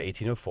March of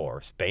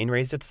 1804, Spain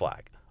raised its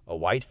flag, a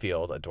white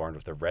field adorned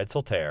with a red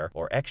solitaire,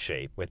 or X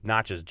shape, with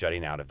notches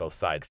jutting out at both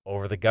sides,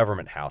 over the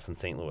government house in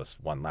St. Louis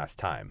one last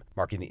time,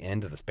 marking the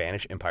end of the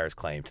Spanish Empire's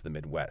claim to the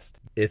Midwest.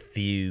 A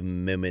few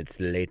moments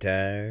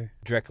later,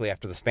 directly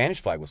after the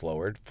Spanish flag was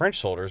lowered, French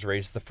soldiers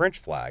raised the French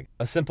flag,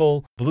 a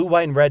simple blue,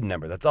 white, and red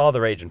number. That's all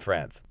the rage in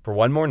France. For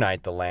one more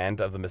night, the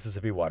land of the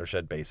Mississippi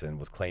watershed basin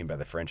was claimed by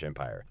the French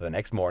Empire. The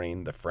next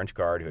morning, the French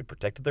guard who had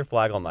protected their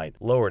flag all night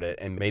lowered it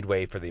and made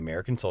way for the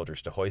American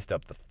soldiers to hoist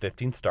up the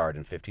 15-starred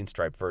and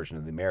 15-striped version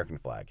of the American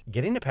flag.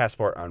 Getting a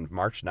passport on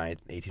March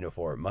 9th,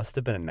 1804 must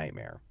have been a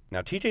nightmare.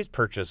 Now, TJ's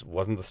purchase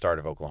wasn't the start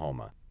of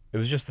Oklahoma. It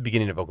was just the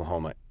beginning of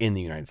Oklahoma in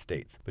the United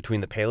States.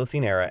 Between the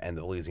Palestine era and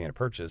the Louisiana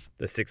Purchase,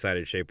 the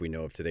six-sided shape we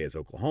know of today as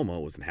Oklahoma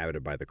was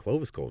inhabited by the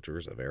Clovis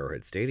cultures of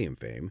Arrowhead Stadium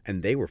fame,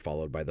 and they were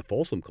followed by the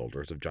Folsom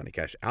cultures of Johnny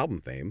Cash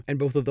album fame, and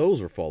both of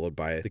those were followed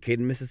by the Caden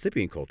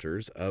Mississippian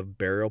cultures of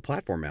Burial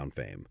Platform Mound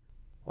fame.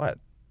 What?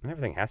 and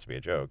everything has to be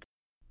a joke.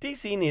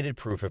 DC needed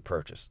proof of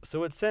purchase,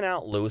 so it sent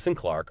out Lewis and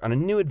Clark on a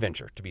new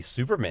adventure to be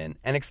supermen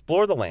and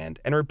explore the land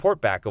and report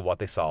back of what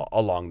they saw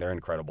along their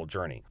incredible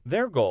journey.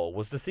 Their goal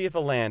was to see if a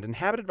land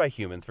inhabited by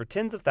humans for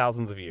tens of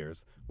thousands of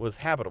years was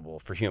habitable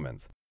for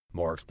humans.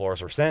 More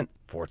explorers were sent,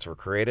 forts were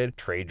created,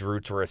 trade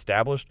routes were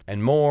established,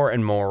 and more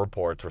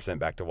reports were sent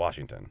back to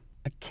Washington.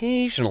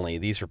 Occasionally,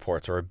 these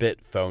reports are a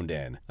bit phoned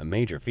in, a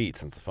major feat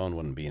since the phone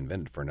wouldn't be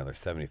invented for another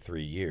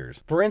 73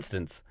 years. For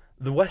instance,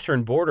 the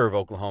western border of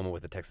Oklahoma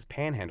with the Texas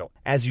Panhandle,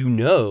 as you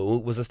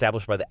know, was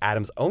established by the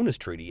Adams-Onis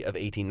Treaty of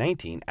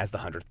 1819 as the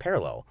 100th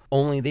parallel.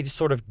 Only they just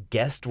sort of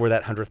guessed where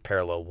that 100th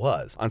parallel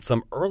was. On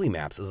some early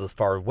maps, it's as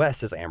far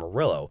west as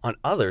Amarillo. On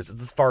others,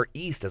 it's as far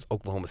east as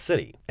Oklahoma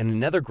City. And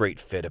another great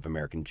fit of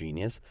American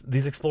genius,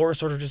 these explorers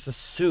sort of just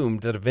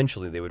assumed that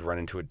eventually they would run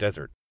into a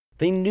desert.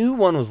 They knew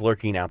one was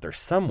lurking out there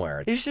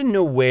somewhere. They just didn't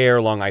know where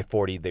along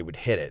I-40 they would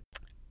hit it.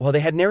 Well,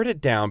 they had narrowed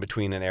it down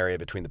between an area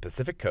between the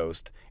Pacific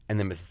coast and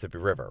the Mississippi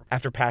River.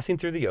 After passing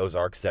through the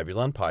Ozarks,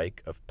 Zebulon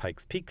Pike, of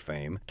Pike's Peak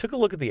fame, took a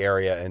look at the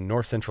area in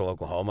north-central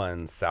Oklahoma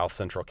and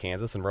south-central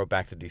Kansas and wrote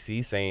back to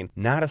D.C. saying,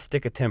 "Not a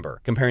stick of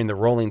timber," comparing the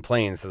rolling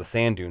plains to the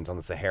sand dunes on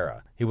the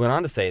Sahara. He went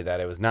on to say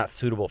that it was not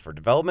suitable for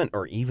development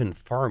or even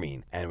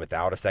farming, and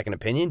without a second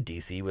opinion,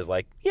 D.C. was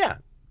like, yeah,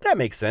 that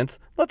makes sense.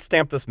 Let's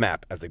stamp this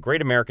map as the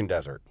Great American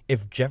Desert.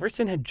 If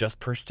Jefferson had just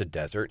purchased a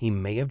desert, he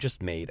may have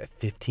just made a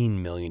 $15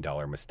 million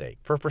mistake.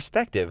 For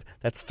perspective,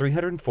 that's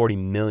 $340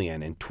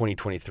 million in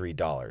 2023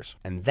 dollars.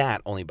 And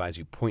that only buys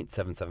you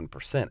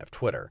 0.77% of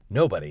Twitter.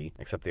 Nobody,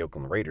 except the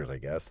Oakland Raiders, I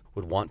guess,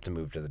 would want to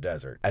move to the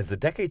desert. As the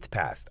decades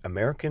passed,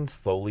 Americans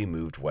slowly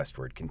moved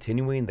westward,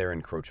 continuing their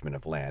encroachment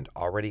of land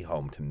already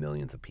home to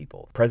millions of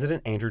people.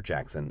 President Andrew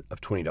Jackson, of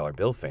 $20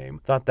 bill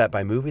fame, thought that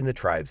by moving the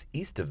tribes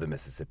east of the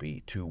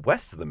Mississippi to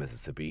west of the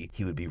Mississippi,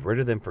 he would be rid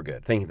of them for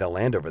good. Thinking the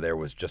land over there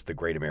was just the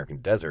Great American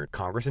Desert,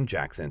 Congress and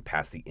Jackson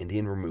passed the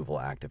Indian Removal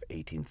Act of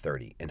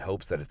 1830 in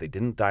hopes that if they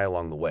didn't die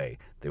along the way,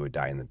 they would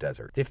die in the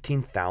desert.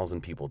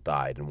 15,000 people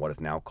died in what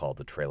is now called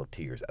the Trail of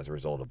Tears as a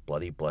result of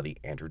bloody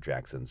Andrew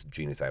Jackson's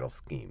genocidal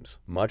schemes.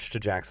 Much to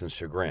Jackson's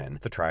chagrin,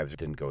 the tribes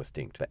didn't go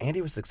extinct, but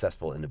Andy was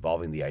successful in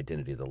evolving the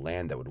identity of the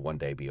land that would one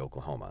day be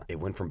Oklahoma. It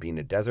went from being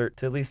a desert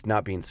to at least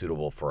not being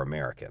suitable for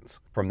Americans.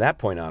 From that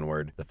point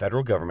onward, the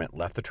federal government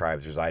left the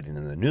tribes residing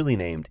in the newly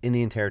named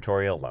Indian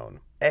Territory alone.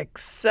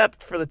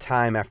 Except for the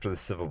time after the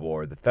Civil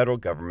War, the federal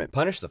government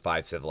punished the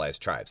 5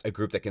 civilized tribes, a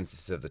group that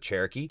consisted of the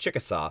Cherokee,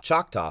 Chickasaw,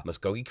 Choctaw,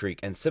 Muskogee Creek,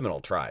 and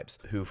Seminole tribes,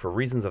 who, for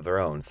reasons of their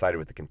own, sided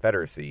with the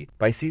Confederacy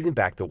by seizing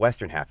back the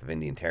western half of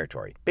Indian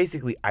Territory,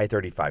 basically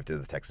I-35 to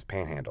the Texas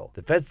Panhandle.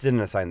 The feds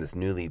didn't assign this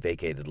newly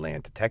vacated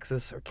land to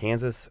Texas or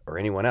Kansas or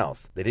anyone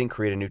else. They didn't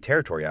create a new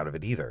territory out of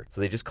it either, so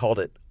they just called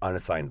it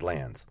unassigned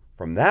lands.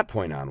 From that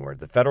point onward,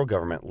 the federal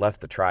government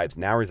left the tribes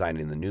now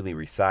residing in the newly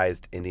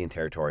resized Indian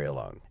Territory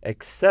alone,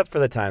 except for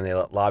the time they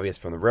let lobbyists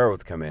from the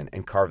railroads come in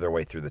and carve their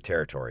way through the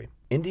territory.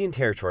 Indian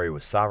Territory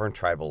was sovereign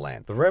tribal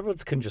land. The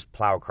railroads couldn't just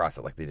plow across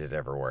it like they did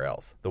everywhere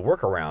else. The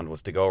workaround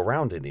was to go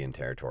around Indian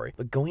Territory,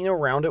 but going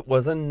around it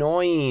was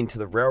annoying to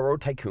the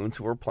railroad tycoons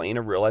who were playing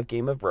a real-life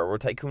game of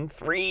Railroad Tycoon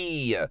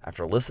 3.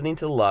 After listening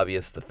to the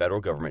lobbyists, the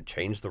federal government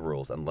changed the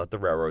rules and let the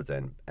railroads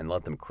in and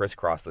let them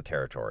crisscross the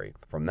territory.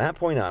 From that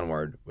point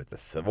onward, with the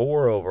Civil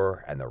War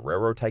over and the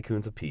railroad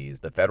tycoons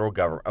appeased, the federal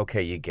government,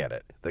 okay, you get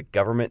it, the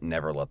government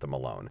never let them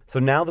alone.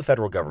 So now the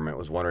federal government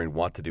was wondering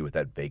what to do with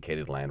that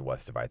vacated land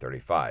west of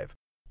I-35.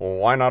 Well,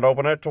 why not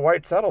open it to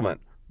white settlement?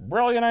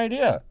 Brilliant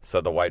idea,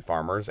 said the white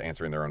farmers,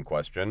 answering their own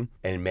question.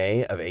 In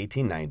May of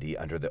 1890,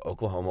 under the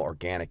Oklahoma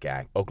Organic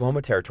Act,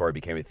 Oklahoma Territory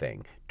became a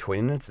thing,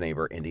 twinning its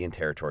neighbor Indian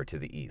Territory to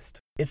the east.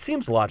 It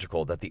seems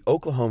logical that the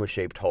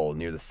Oklahoma-shaped hole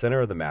near the center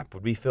of the map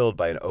would be filled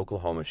by an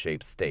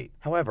Oklahoma-shaped state.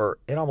 However,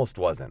 it almost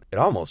wasn't. It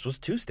almost was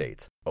 2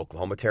 states.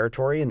 Oklahoma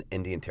Territory and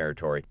Indian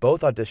Territory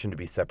both auditioned to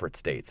be separate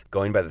states,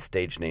 going by the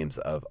stage names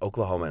of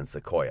Oklahoma and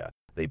Sequoia.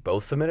 They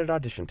both submitted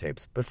audition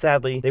tapes, but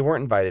sadly, they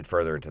weren't invited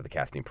further into the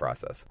casting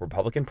process.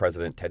 Republican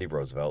President Teddy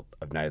Roosevelt,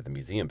 of Night at the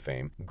Museum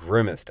fame,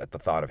 grimaced at the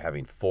thought of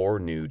having 4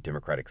 new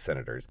Democratic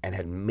senators and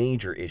had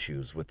major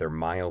issues with their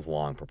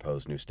miles-long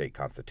proposed new state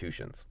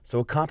constitutions. So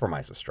a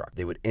compromise was struck.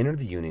 They would enter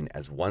the Union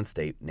as one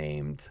state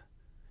named...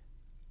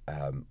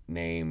 give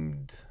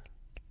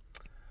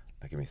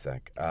me a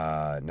sec.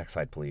 Next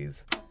slide,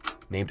 please.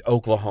 Named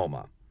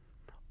Oklahoma.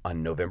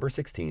 On November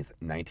 16th,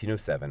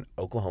 1907,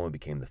 Oklahoma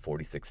became the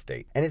 46th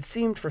state, and it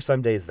seemed for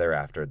some days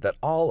thereafter that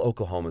all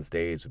Oklahoma's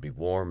days would be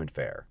warm and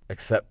fair,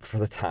 except for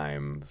the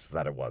times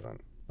that it wasn't.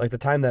 Like the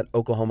time that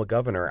Oklahoma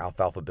Governor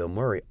Alfalfa Bill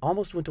Murray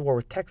almost went to war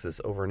with Texas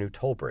over a new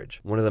toll bridge.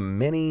 One of the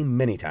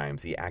many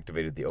times he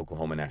activated the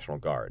Oklahoma National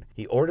Guard.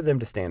 He ordered them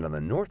to stand on the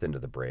north end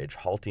of the bridge,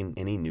 halting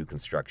any new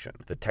construction.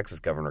 The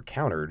Texas governor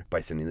countered by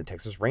sending the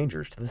Texas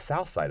Rangers to the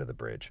south side of the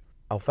bridge.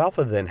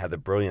 Alfalfa then had the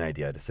brilliant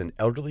idea to send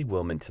elderly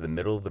women to the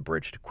middle of the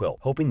bridge to quilt,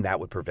 hoping that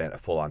would prevent a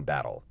full-on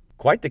battle.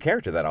 Quite the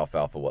character that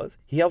Alfalfa was.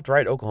 He helped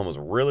write Oklahoma's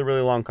really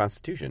long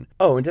constitution.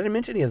 Oh, and did I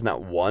mention he has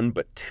not 1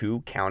 but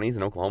 2 counties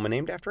in Oklahoma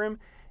named after him?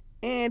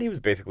 And he was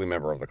basically a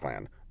member of the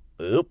Klan.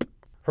 Oop.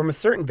 From a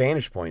certain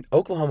vantage point,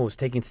 Oklahoma was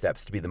taking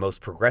steps to be the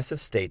most progressive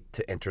state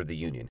to enter the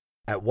Union.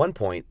 At one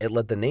point, it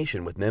led the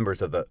nation with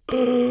members of the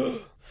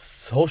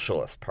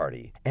Socialist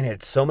Party, and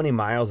had so many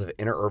miles of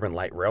interurban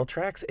light rail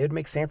tracks it would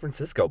make San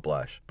Francisco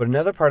blush. But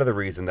another part of the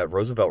reason that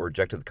Roosevelt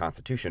rejected the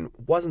Constitution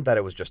wasn't that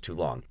it was just too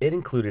long. It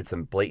included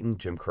some blatant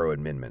Jim Crow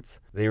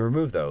amendments. They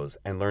removed those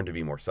and learned to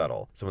be more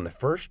subtle. So when the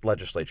first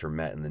legislature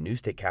met in the new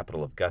state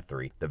capital of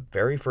Guthrie, the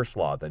very first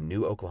law the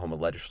new Oklahoma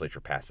legislature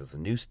passed as a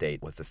new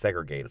state was to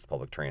segregate its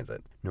public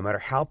transit. No matter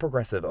how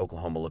progressive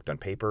Oklahoma looked on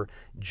paper,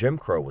 Jim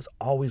Crow was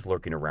always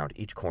lurking around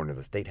each corner of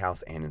the state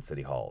house and in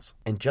city halls.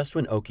 And just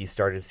when Okies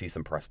started to see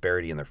some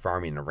prosperity in their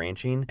farming and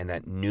ranching, and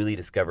that newly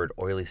discovered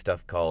oily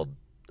stuff called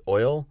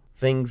oil,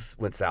 things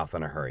went south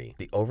in a hurry.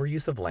 The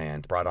overuse of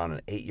land brought on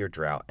an 8-year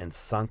drought and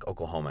sunk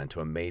Oklahoma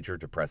into a major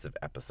depressive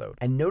episode.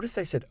 And notice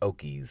I said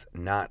Okies,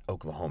 not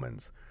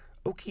Oklahomans.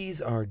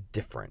 Okies are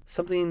different.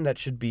 Something that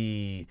should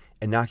be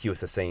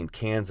innocuous as saying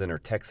Kansan or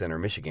Texan or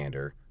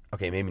Michigander.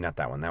 Okay, maybe not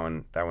that one.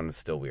 That one is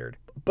still weird.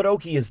 But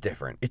Okie is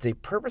different. It's a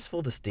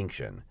purposeful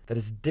distinction that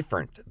is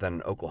different than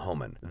an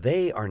Oklahoman.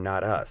 They are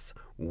not us.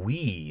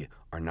 We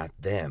are not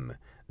them.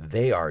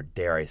 They are,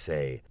 dare I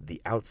say, the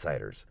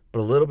outsiders.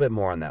 But a little bit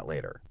more on that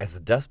later. As the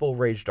Dust Bowl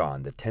raged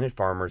on, the tenant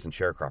farmers and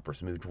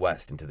sharecroppers moved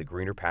west into the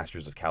greener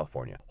pastures of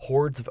California.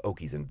 Hordes of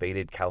Okies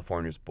invaded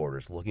California's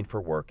borders looking for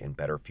work and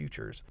better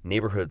futures.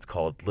 Neighborhoods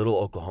called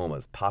Little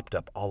Oklahomas popped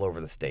up all over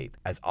the state.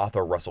 As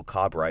author Russell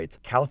Cobb writes,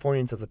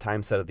 Californians at the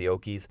time said of the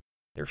Okies,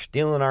 "They're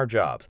stealing our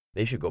jobs.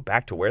 They should go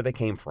back to where they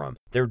came from.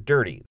 They're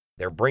dirty.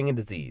 They're bringing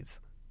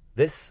disease."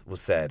 This was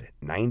said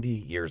 90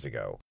 years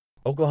ago.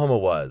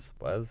 Oklahoma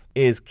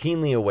is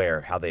keenly aware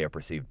of how they are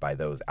perceived by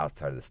those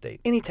outside of the state.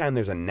 Anytime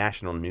there's a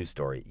national news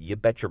story, you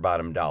bet your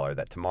bottom dollar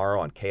that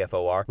tomorrow on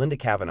KFOR, Linda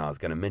Kavanaugh is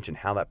going to mention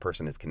how that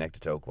person is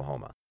connected to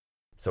Oklahoma.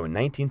 So in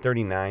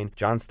 1939,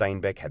 John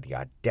Steinbeck had the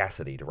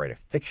audacity to write a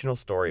fictional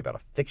story about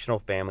a fictional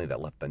family that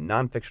left the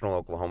non-fictional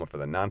Oklahoma for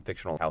the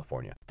non-fictional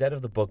California. Instead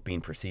of the book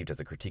being perceived as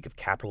a critique of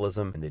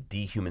capitalism and the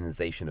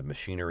dehumanization of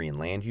machinery and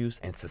land use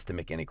and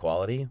systemic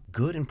inequality,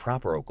 good and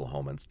proper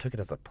Oklahomans took it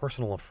as a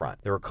personal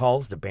affront. There were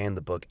calls to ban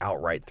the book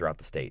outright throughout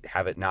the state,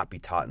 have it not be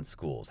taught in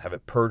schools, have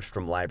it purged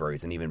from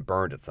libraries and even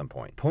burned at some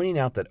point. Pointing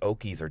out that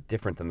Okies are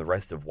different than the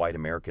rest of white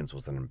Americans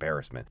was an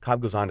embarrassment.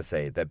 Cobb goes on to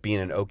say that being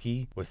an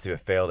Okie was to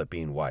have failed at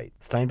being white.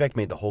 Steinbeck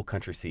made the whole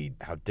country see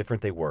how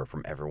different they were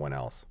from everyone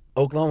else.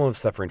 Oklahoma was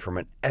suffering from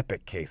an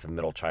epic case of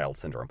middle child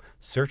syndrome,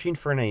 searching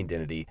for an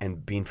identity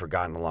and being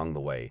forgotten along the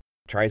way.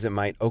 Try as it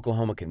might,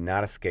 Oklahoma could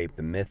not escape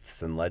the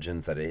myths and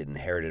legends that it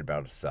inherited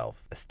about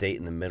itself. A state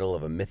in the middle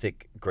of a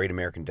mythic Great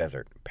American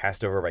Desert,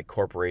 passed over by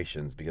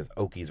corporations because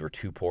Okies were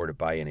too poor to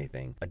buy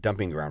anything. A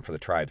dumping ground for the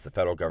tribes the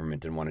federal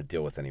government didn't want to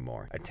deal with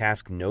anymore. A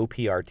task no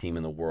PR team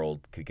in the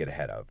world could get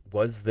ahead of.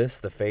 Was this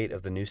the fate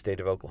of the new state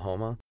of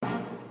Oklahoma?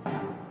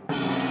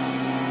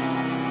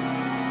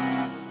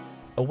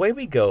 Away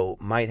We Go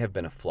might have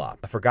been a flop,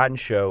 a forgotten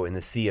show in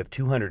the sea of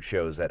 200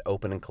 shows that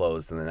opened and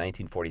closed in the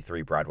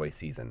 1943 Broadway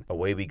season.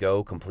 Away We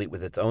Go, complete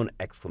with its own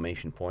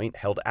exclamation point,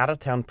 held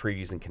out-of-town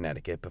previews in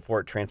Connecticut before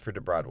it transferred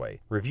to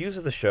Broadway. Reviews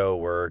of the show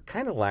were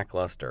kind of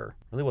lackluster.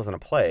 It really wasn't a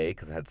play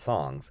because it had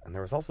songs, and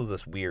there was also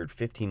this weird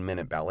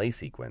 15-minute ballet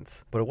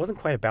sequence. But it wasn't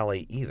quite a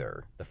ballet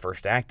either. The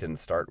first act didn't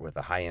start with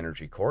a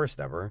high-energy chorus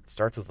number. It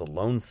starts with a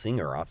lone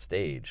singer off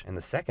stage, and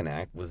the second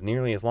act was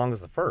nearly as long as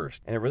the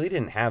first, and it really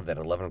didn't have that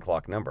 11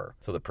 o'clock number.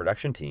 So the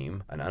production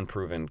team, an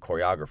unproven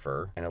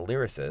choreographer, and a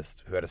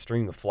lyricist who had a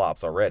string of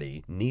flops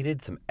already,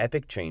 needed some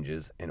epic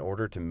changes in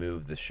order to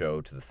move the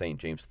show to the St.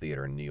 James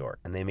Theater in New York.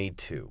 And they made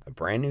two. A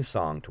brand new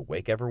song to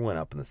wake everyone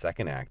up in the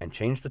second act, and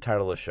changed the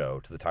title of the show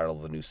to the title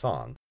of the new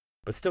song,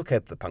 but still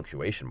kept the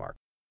punctuation mark.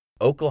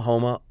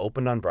 Oklahoma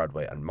opened on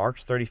Broadway on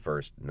March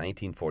 31st,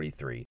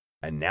 1943,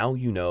 and now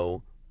you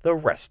know the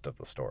rest of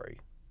the story.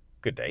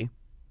 Good day.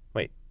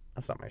 Wait,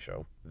 that's not my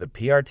show. The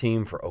PR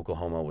team for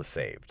Oklahoma was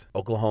saved.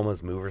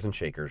 Oklahoma's movers and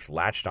shakers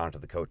latched onto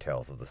the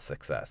coattails of the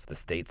success. The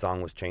state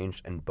song was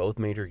changed, and both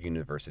major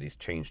universities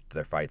changed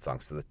their fight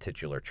songs to the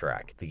titular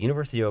track. The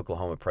University of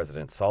Oklahoma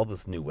president saw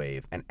this new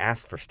wave and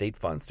asked for state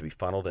funds to be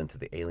funneled into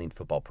the Alien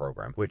football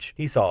program, which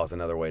he saw as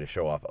another way to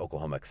show off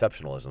Oklahoma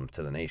exceptionalism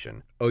to the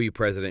nation. OU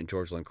President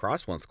George Lynn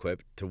Cross once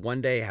quipped, to one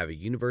day have a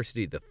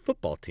university the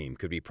football team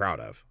could be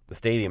proud of. The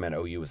stadium at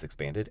OU was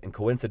expanded, and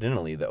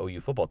coincidentally, the OU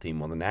football team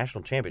won the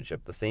national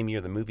championship the same year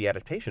the movie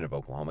adaptation of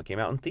Oklahoma came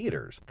out in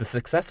theaters. The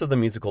success of the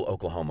musical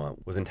Oklahoma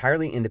was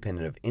entirely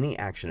independent of any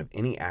action of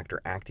any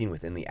actor acting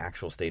within the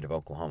actual state of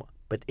Oklahoma.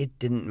 But it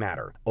didn't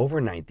matter.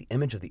 Overnight, the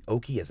image of the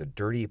Okie as a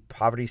dirty,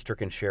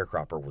 poverty-stricken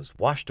sharecropper was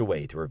washed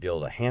away to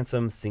reveal a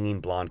handsome, singing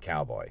blonde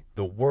cowboy.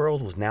 The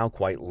world was now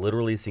quite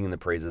literally singing the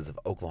praises of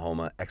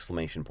Oklahoma,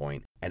 exclamation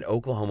point, and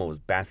Oklahoma was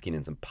basking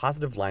in some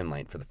positive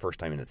limelight for the first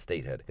time in its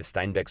statehood. If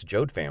Steinbeck's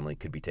Joad family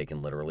could be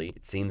taken literally,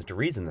 it seems to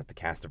reason that the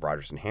cast of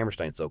Rodgers and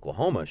Hammerstein's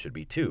Oklahoma should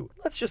be too.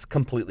 Let's just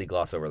completely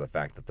gloss over the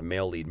fact that the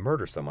male lead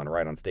murders someone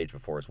right on stage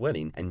before his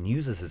wedding and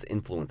uses his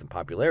influence and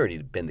popularity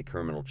to bend the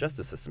criminal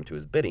justice system to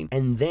his bidding,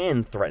 and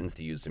then threatens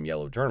to use some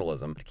yellow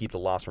journalism to keep the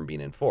laws from being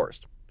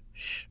enforced.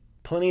 Shh.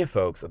 Plenty of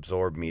folks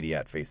absorb media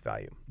at face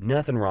value.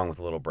 Nothing wrong with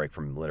a little break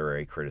from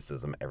literary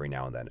criticism every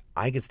now and then.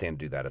 I could stand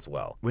to do that as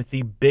well. With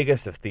the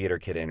biggest of theater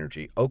kid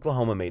energy,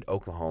 Oklahoma made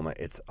Oklahoma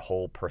its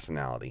whole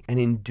personality, and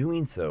in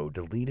doing so,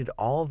 deleted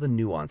all of the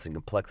nuance and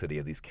complexity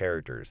of these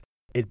characters.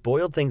 It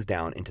boiled things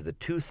down into the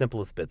two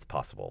simplest bits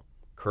possible.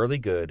 Curly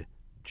good,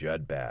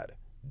 Judd bad.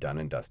 Done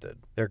and dusted.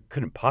 There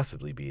couldn't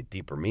possibly be a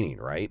deeper meaning,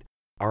 right?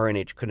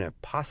 RNH couldn't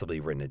have possibly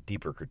written a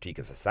deeper critique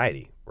of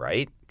society,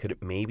 right? Could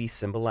it maybe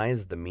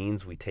symbolize the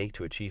means we take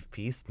to achieve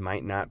peace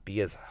might not be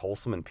as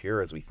wholesome and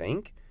pure as we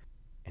think?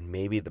 And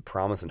maybe the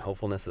promise and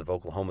hopefulness of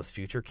Oklahoma's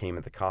future came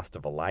at the cost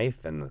of a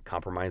life and the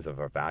compromise of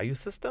our value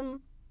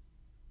system?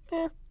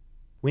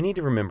 We need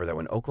to remember that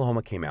when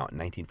Oklahoma came out in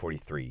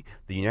 1943,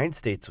 the United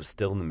States was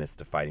still in the midst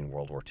of fighting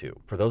World War II.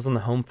 For those on the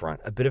home front,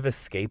 a bit of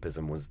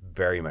escapism was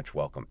very much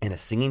welcome, and a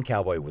singing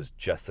cowboy was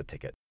just the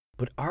ticket.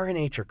 But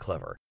RNH are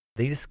clever.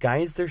 They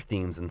disguised their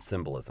themes and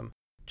symbolism.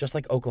 Just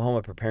like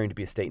Oklahoma preparing to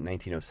be a state in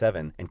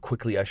 1907 and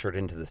quickly ushered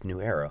into this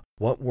new era,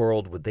 what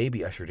world would they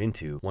be ushered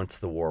into once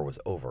the war was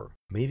over?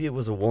 Maybe it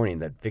was a warning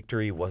that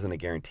victory wasn't a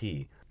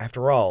guarantee.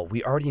 After all,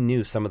 we already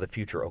knew some of the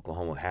future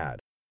Oklahoma had.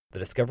 The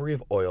discovery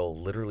of oil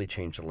literally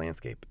changed the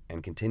landscape,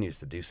 and continues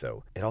to do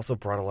so. It also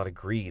brought a lot of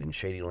greed and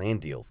shady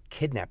land deals,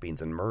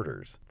 kidnappings, and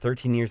murders.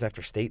 13 years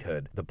after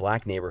statehood, the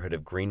black neighborhood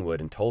of Greenwood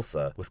in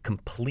Tulsa was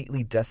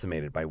completely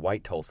decimated by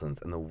white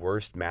Tulsans in the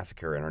worst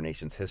massacre in our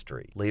nation's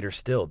history. Later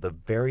still, the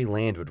very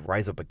land would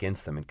rise up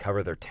against them and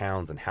cover their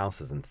towns and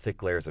houses in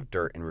thick layers of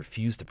dirt and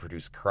refuse to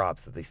produce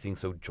crops that they sing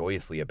so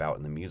joyously about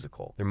in the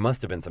musical. There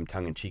must have been some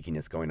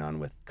tongue-in-cheekiness going on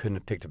with couldn't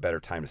have picked a better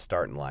time to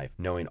start in life,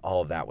 knowing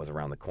all of that was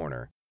around the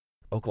corner.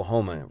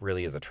 Oklahoma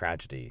really is a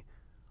tragedy.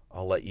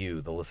 I'll let you,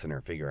 the listener,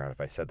 figure out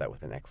if I said that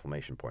with an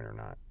exclamation point or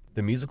not.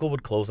 The musical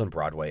would close on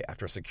Broadway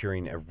after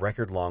securing a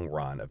record-long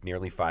run of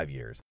nearly 5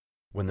 years.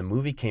 When the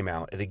movie came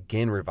out, it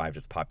again revived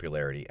its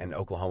popularity, and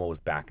Oklahoma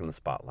was back in the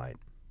spotlight.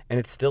 And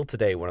it's still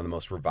today one of the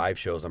most revived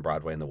shows on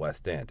Broadway in the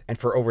West End. And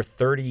for over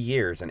 30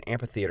 years, an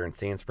amphitheater in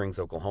Sand Springs,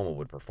 Oklahoma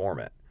would perform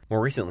it. More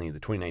recently, the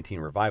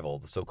 2019 revival,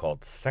 the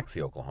so-called Sexy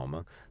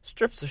Oklahoma,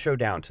 strips the show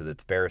down to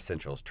its bare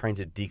essentials, trying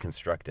to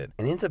deconstruct it,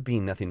 and ends up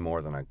being nothing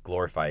more than a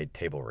glorified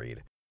table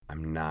read.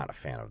 I'm not a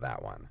fan of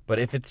that one. But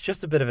if it's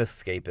just a bit of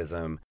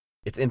escapism,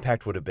 its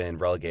impact would have been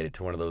relegated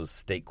to one of those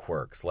state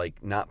quirks,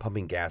 like not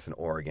pumping gas in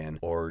Oregon,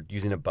 or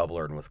using a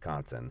bubbler in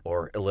Wisconsin,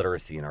 or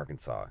illiteracy in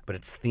Arkansas. But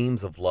its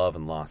themes of love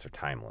and loss are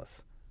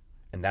timeless.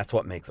 And that's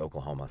what makes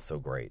Oklahoma so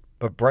great.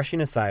 But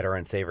brushing aside our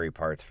unsavory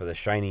parts for the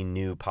shiny,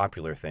 new,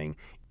 popular thing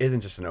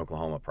isn't just an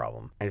Oklahoma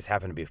problem. I just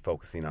happen to be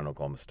focusing on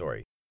Oklahoma's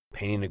story.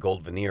 Painting a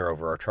gold veneer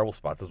over our trouble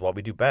spots is what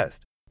we do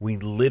best. We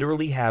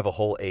literally have a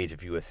whole age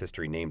of U.S.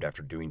 history named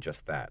after doing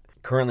just that.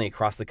 Currently,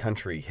 across the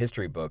country,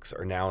 history books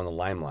are now in the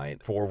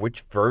limelight for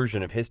which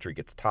version of history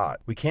gets taught.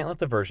 We can't let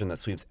the version that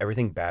sweeps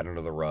everything bad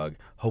under the rug,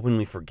 hoping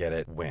we forget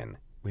it, win.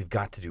 We've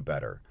got to do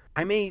better.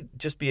 I may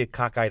just be a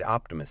cockeyed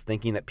optimist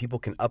thinking that people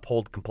can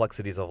uphold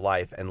complexities of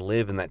life and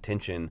live in that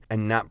tension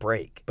and not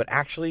break, but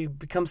actually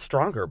become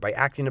stronger by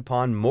acting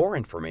upon more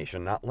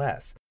information, not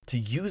less, to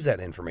use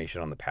that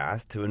information on the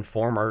past to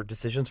inform our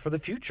decisions for the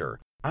future.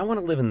 I want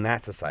to live in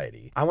that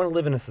society. I want to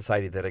live in a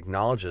society that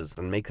acknowledges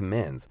and makes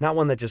amends, not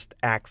one that just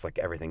acts like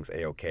everything's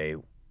A-OK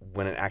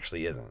when it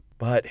actually isn't.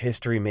 But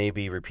history may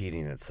be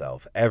repeating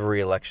itself. Every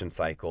election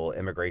cycle,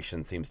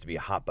 immigration seems to be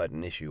a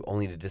hot-button issue,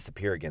 only to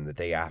disappear again the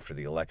day after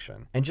the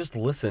election. And just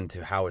listen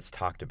to how it's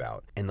talked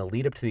about. In the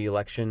lead up to the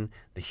election,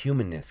 the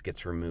humanness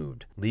gets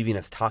removed, leaving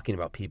us talking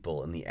about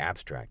people in the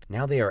abstract.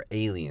 Now they are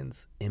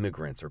aliens,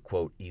 immigrants, or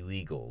quote,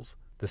 illegals.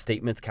 The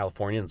statements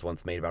Californians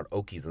once made about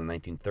Okies in the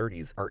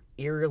 1930s are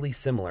eerily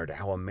similar to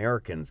how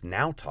Americans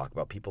now talk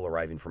about people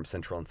arriving from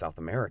Central and South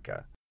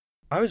America.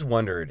 I always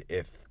wondered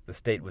if the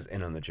state was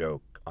in on the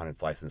joke on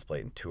its license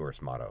plate and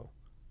tourist motto.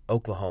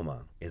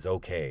 Oklahoma is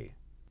okay.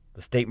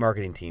 The state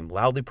marketing team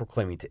loudly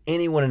proclaiming to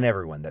anyone and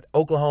everyone that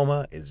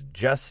Oklahoma is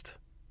just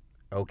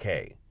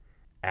okay.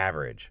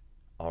 Average.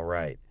 All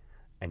right.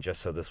 And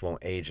just so this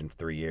won't age in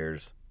 3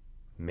 years,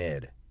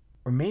 mid.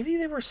 Or maybe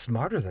they were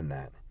smarter than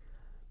that.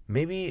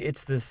 Maybe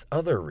it's this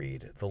other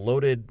read, the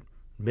loaded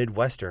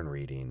Midwestern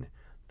reading,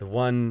 the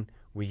one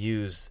we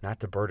use not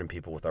to burden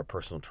people with our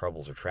personal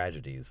troubles or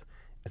tragedies,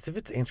 as if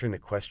it's answering the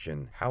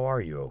question, how are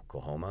you,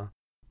 Oklahoma?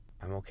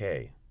 I'm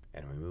okay.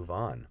 And we move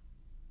on,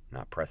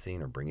 not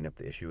pressing or bringing up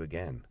the issue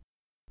again.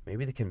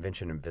 Maybe the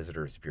Convention and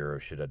Visitors Bureau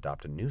should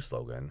adopt a new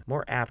slogan,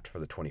 more apt for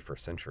the 21st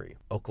century.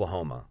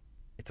 Oklahoma,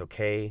 it's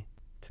okay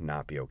to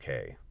not be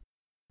okay.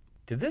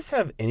 Did this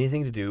have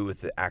anything to do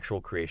with the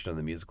actual creation of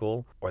the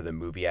musical, or the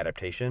movie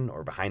adaptation,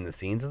 or behind the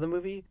scenes of the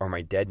movie, or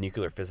my dead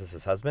nuclear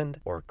physicist's husband,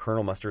 or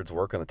Colonel Mustard's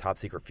work on the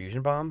top-secret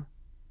fusion bomb?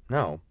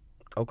 No,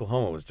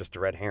 Oklahoma was just a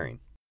red herring.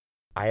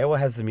 Iowa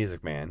has the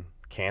Music Man,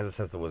 Kansas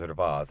has the Wizard of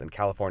Oz, and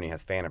California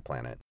has Phantom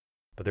Planet.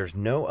 but there's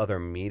no other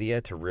media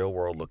to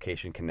real-world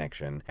location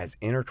connection as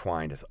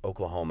intertwined as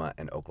Oklahoma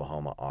and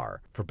Oklahoma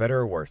are. For better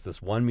or worse,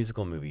 this one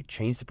musical movie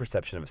changed the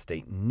perception of a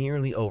state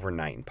nearly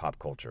overnight in pop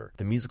culture.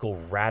 The musical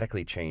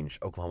radically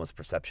changed Oklahoma's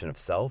perception of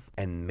self,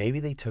 and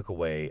maybe they took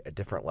away a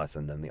different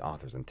lesson than the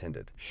authors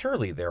intended.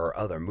 Surely there are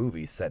other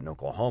movies set in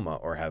Oklahoma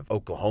or have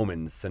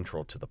Oklahomans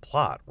central to the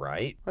plot,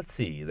 right? Let's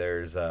see,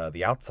 there's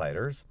The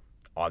Outsiders,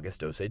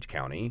 August Osage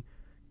County,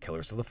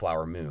 Killers of the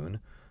Flower Moon,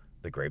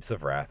 The Grapes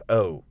of Wrath.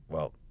 Oh,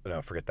 well, no,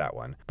 forget that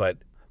one. But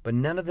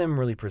none of them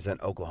really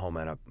present Oklahoma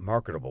in a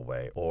marketable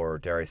way, or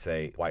dare I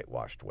say,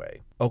 whitewashed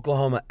way.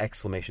 Oklahoma !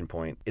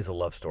 Is a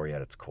love story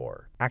at its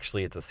core.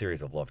 Actually, it's a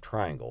series of love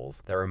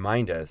triangles that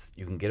remind us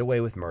you can get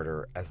away with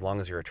murder as long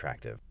as you're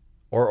attractive.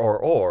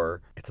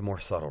 Or, it's a more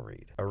subtle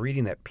read. A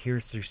reading that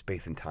peers through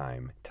space and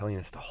time, telling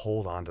us to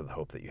hold on to the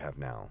hope that you have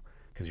now,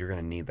 because you're going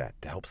to need that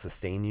to help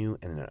sustain you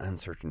in an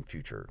uncertain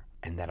future,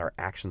 and that our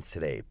actions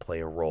today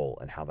play a role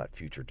in how that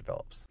future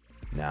develops.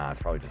 Nah,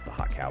 it's probably just the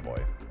hot cowboy.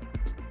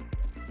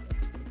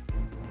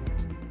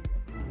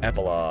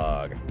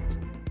 Epilogue.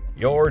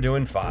 You're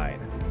doing fine.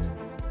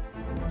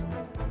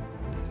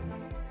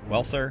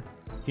 Well, sir,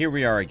 here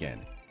we are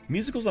again.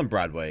 Musicals on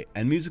Broadway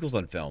and musicals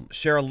on film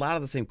share a lot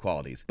of the same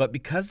qualities, but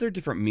because they're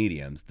different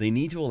mediums, they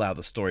need to allow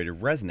the story to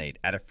resonate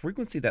at a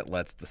frequency that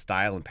lets the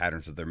style and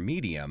patterns of their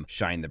medium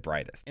shine the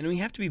brightest. And we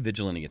have to be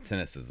vigilant against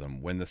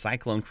cynicism when the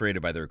cyclone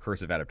created by the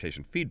recursive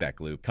adaptation feedback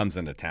loop comes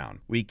into town.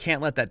 We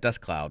can't let that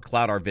dust cloud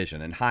cloud our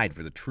vision and hide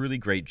where the truly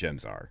great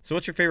gems are. So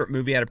what's your favorite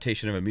movie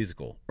adaptation of a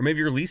musical? Or maybe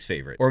your least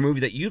favorite? Or a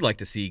movie that you'd like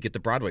to see get the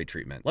Broadway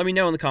treatment? Let me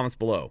know in the comments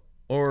below,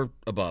 or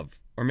above,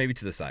 or maybe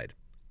to the side.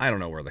 I don't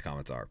know where the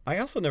comments are. I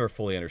also never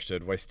fully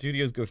understood why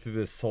studios go through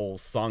this whole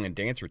song and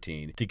dance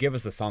routine to give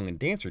us a song and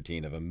dance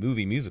routine of a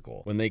movie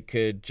musical, when they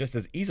could just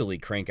as easily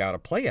crank out a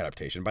play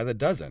adaptation by the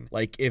dozen.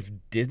 Like, if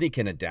Disney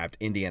can adapt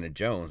Indiana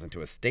Jones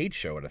into a stage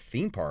show at a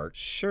theme park,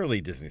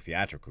 surely Disney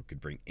Theatrical could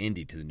bring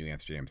Indy to the New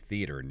Amsterdam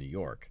Theater in New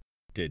York.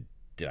 Did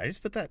I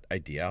just put that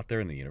idea out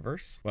there in the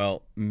universe?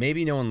 Well,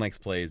 maybe no one likes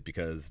plays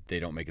because they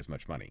don't make as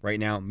much money. Right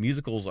now,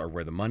 musicals are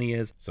where the money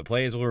is, so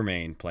plays will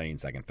remain playing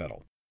second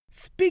fiddle.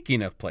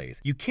 Speaking of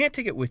plays, You Can't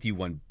Take It With You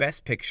won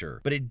Best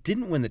Picture, but it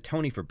didn't win the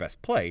Tony for Best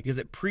Play because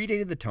it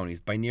predated the Tonys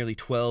by nearly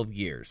 12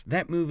 years.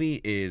 That movie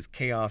is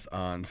chaos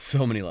on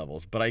so many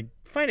levels, but I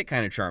find it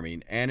kind of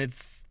charming, and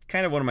it's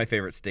kind of one of my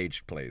favorite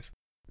staged plays.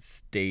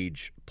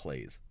 Staged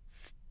plays.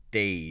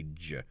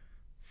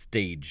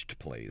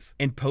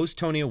 In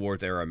post-Tony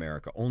Awards era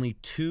America, only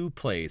 2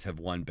 plays have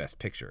won Best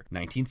Picture.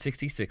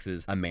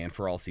 1966's A Man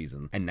for All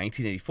Seasons and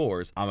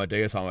 1984's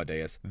Amadeus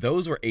Amadeus.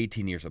 Those were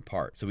 18 years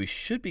apart, so we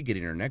should be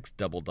getting our next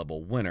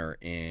double-double winner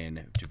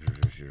in...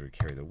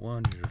 Carry the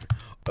one...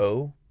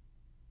 Oh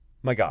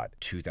my God,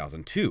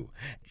 2002.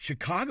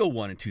 Chicago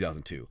won in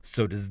 2002.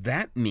 So does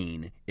that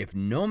mean if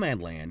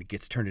Nomadland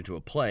gets turned into a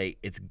play,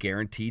 it's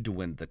guaranteed to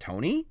win the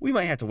Tony? We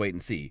might have to wait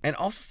and see. And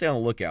also stay on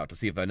the lookout to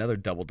see if another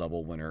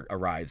double-double winner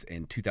arrives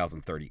in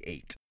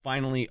 2038.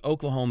 Finally,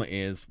 Oklahoma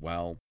is,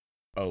 well,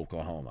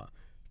 Oklahoma.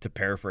 To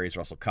paraphrase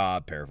Russell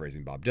Cobb,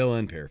 paraphrasing Bob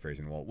Dylan,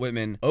 paraphrasing Walt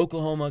Whitman,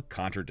 Oklahoma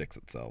contradicts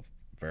itself.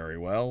 Very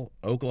well,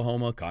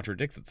 Oklahoma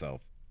contradicts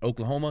itself.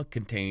 Oklahoma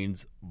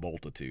contains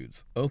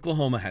multitudes.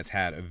 Oklahoma has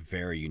had a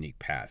very unique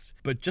past,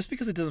 but just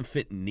because it doesn't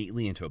fit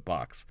neatly into a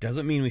box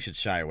doesn't mean we should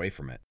shy away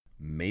from it.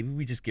 Maybe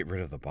we just get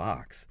rid of the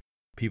box.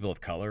 People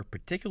of color,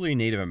 particularly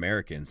Native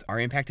Americans, are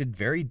impacted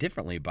very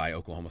differently by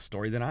Oklahoma's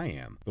story than I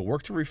am. The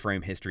work to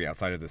reframe history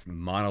outside of this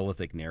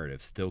monolithic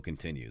narrative still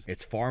continues.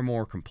 It's far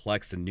more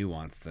complex and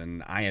nuanced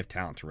than I have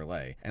talent to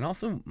relay. And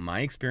also, my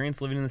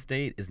experience living in the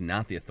state is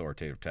not the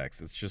authoritative text.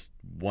 It's just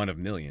one of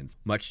millions.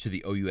 Much to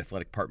the OU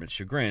Athletic Department's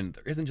chagrin,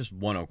 there isn't just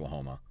one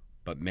Oklahoma,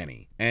 but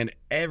many. And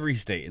every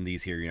state in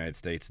these here United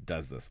States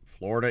does this.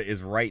 Florida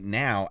is right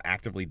now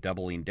actively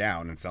doubling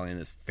down and selling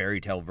this fairy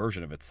tale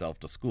version of itself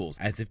to schools,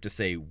 as if to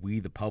say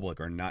we the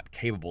public are not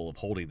capable of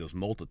holding those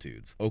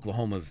multitudes.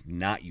 Oklahoma's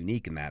not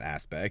unique in that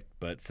aspect,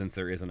 but since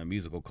there isn't a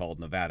musical called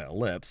Nevada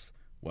Ellipse,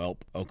 well,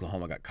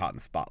 Oklahoma got caught in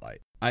the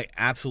spotlight. I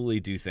absolutely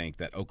do think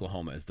that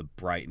Oklahoma is the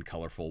bright and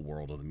colorful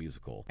world of the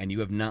musical, and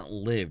you have not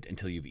lived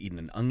until you've eaten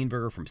an onion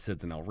burger from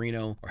Sid's in El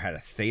Reno, or had a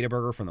Theta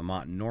burger from the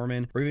Mont in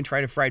Norman, or even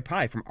tried a fried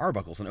pie from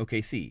Arbuckle's in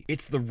OKC.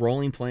 It's the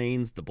rolling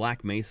plains, the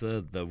Black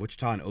Mesa, the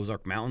Wichita and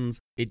Ozark Mountains.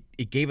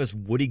 It gave us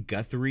Woody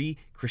Guthrie,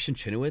 Christian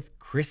Chenoweth,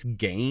 Chris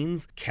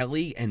Gaines,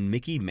 Kelly and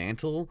Mickey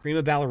Mantle,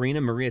 prima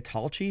ballerina Maria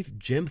Tallchief,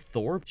 Jim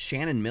Thorpe,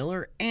 Shannon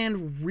Miller,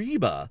 and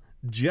Reba,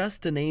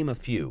 just to name a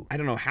few. I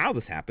don't know how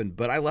this happened,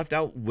 but I left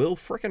out Will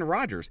frickin'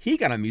 Rogers. He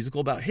got a musical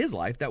about his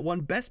life that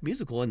won Best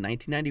Musical in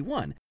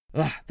 1991.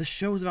 Ugh, the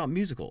show is about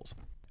musicals.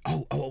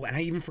 Oh, and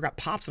I even forgot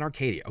Pops in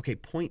Arcadia. Okay,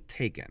 point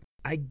taken.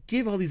 I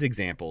give all these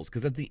examples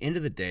because at the end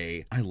of the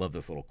day, I love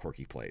this little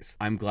quirky place.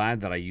 I'm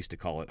glad that I used to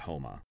call it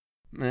Homa.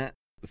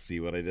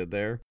 See what I did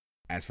there?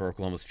 As for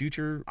Oklahoma's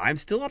future, I'm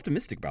still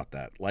optimistic about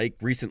that. Like,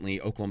 recently,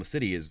 Oklahoma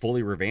City is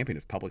fully revamping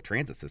its public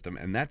transit system,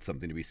 and that's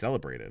something to be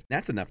celebrated.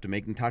 That's enough to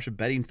make Natasha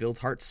Bedingfield's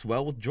heart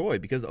swell with joy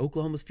because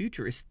Oklahoma's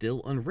future is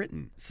still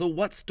unwritten. So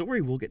what story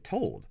will get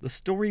told? The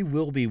story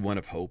will be one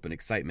of hope and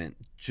excitement,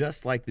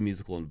 just like the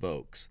musical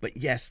invokes. But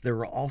yes, there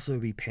will also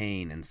be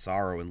pain and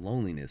sorrow and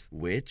loneliness,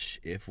 which,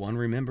 if one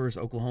remembers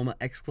Oklahoma !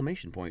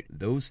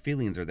 Those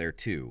feelings are there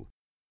too.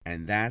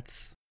 And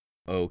that's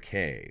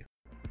okay.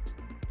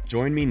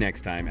 Join me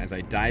next time as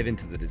I dive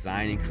into the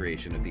design and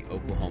creation of the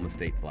Oklahoma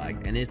state flag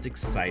and its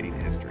exciting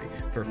history.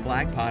 For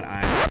FlagPod,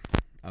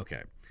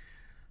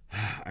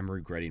 I'm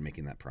regretting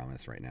making that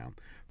promise right now.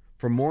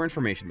 For more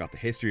information about the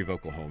history of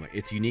Oklahoma,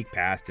 its unique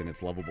past, and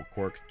its lovable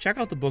quirks, check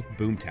out the book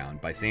Boomtown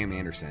by Sam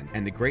Anderson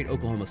and The Great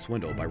Oklahoma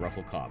Swindle by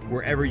Russell Cobb,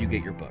 wherever you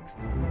get your books.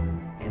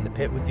 In the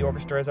pit with the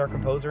orchestra as our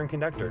composer and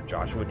conductor,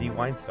 Joshua D.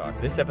 Weinstock.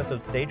 This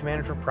episode's stage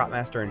manager, prop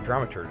master, and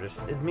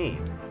dramaturgist is me.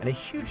 And a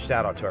huge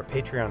shout out to our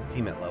Patreon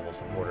cement level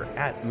supporter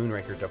at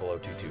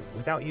Moonraker0022.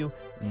 Without you,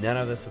 none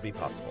of this would be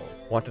possible.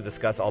 Want to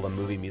discuss all the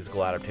movie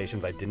musical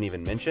adaptations I didn't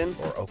even mention,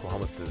 or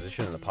Oklahoma's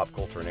position in the pop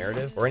culture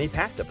narrative, or any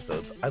past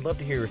episodes? I'd love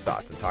to hear your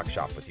thoughts and talk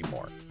shop with you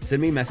more.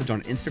 Send me a message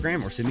on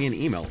Instagram or send me an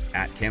email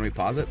at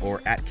canweposit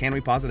or at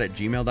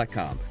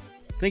canweposit@gmail.com.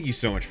 Thank you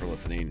so much for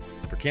listening.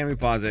 For Can We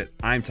Pause It,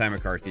 I'm Ty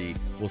McCarthy.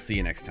 We'll see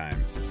you next time.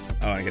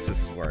 Oh, I guess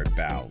this is where I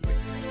bow.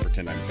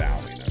 Pretend I'm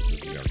bowing.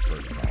 This is our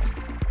curtain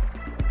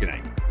call. Good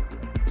night.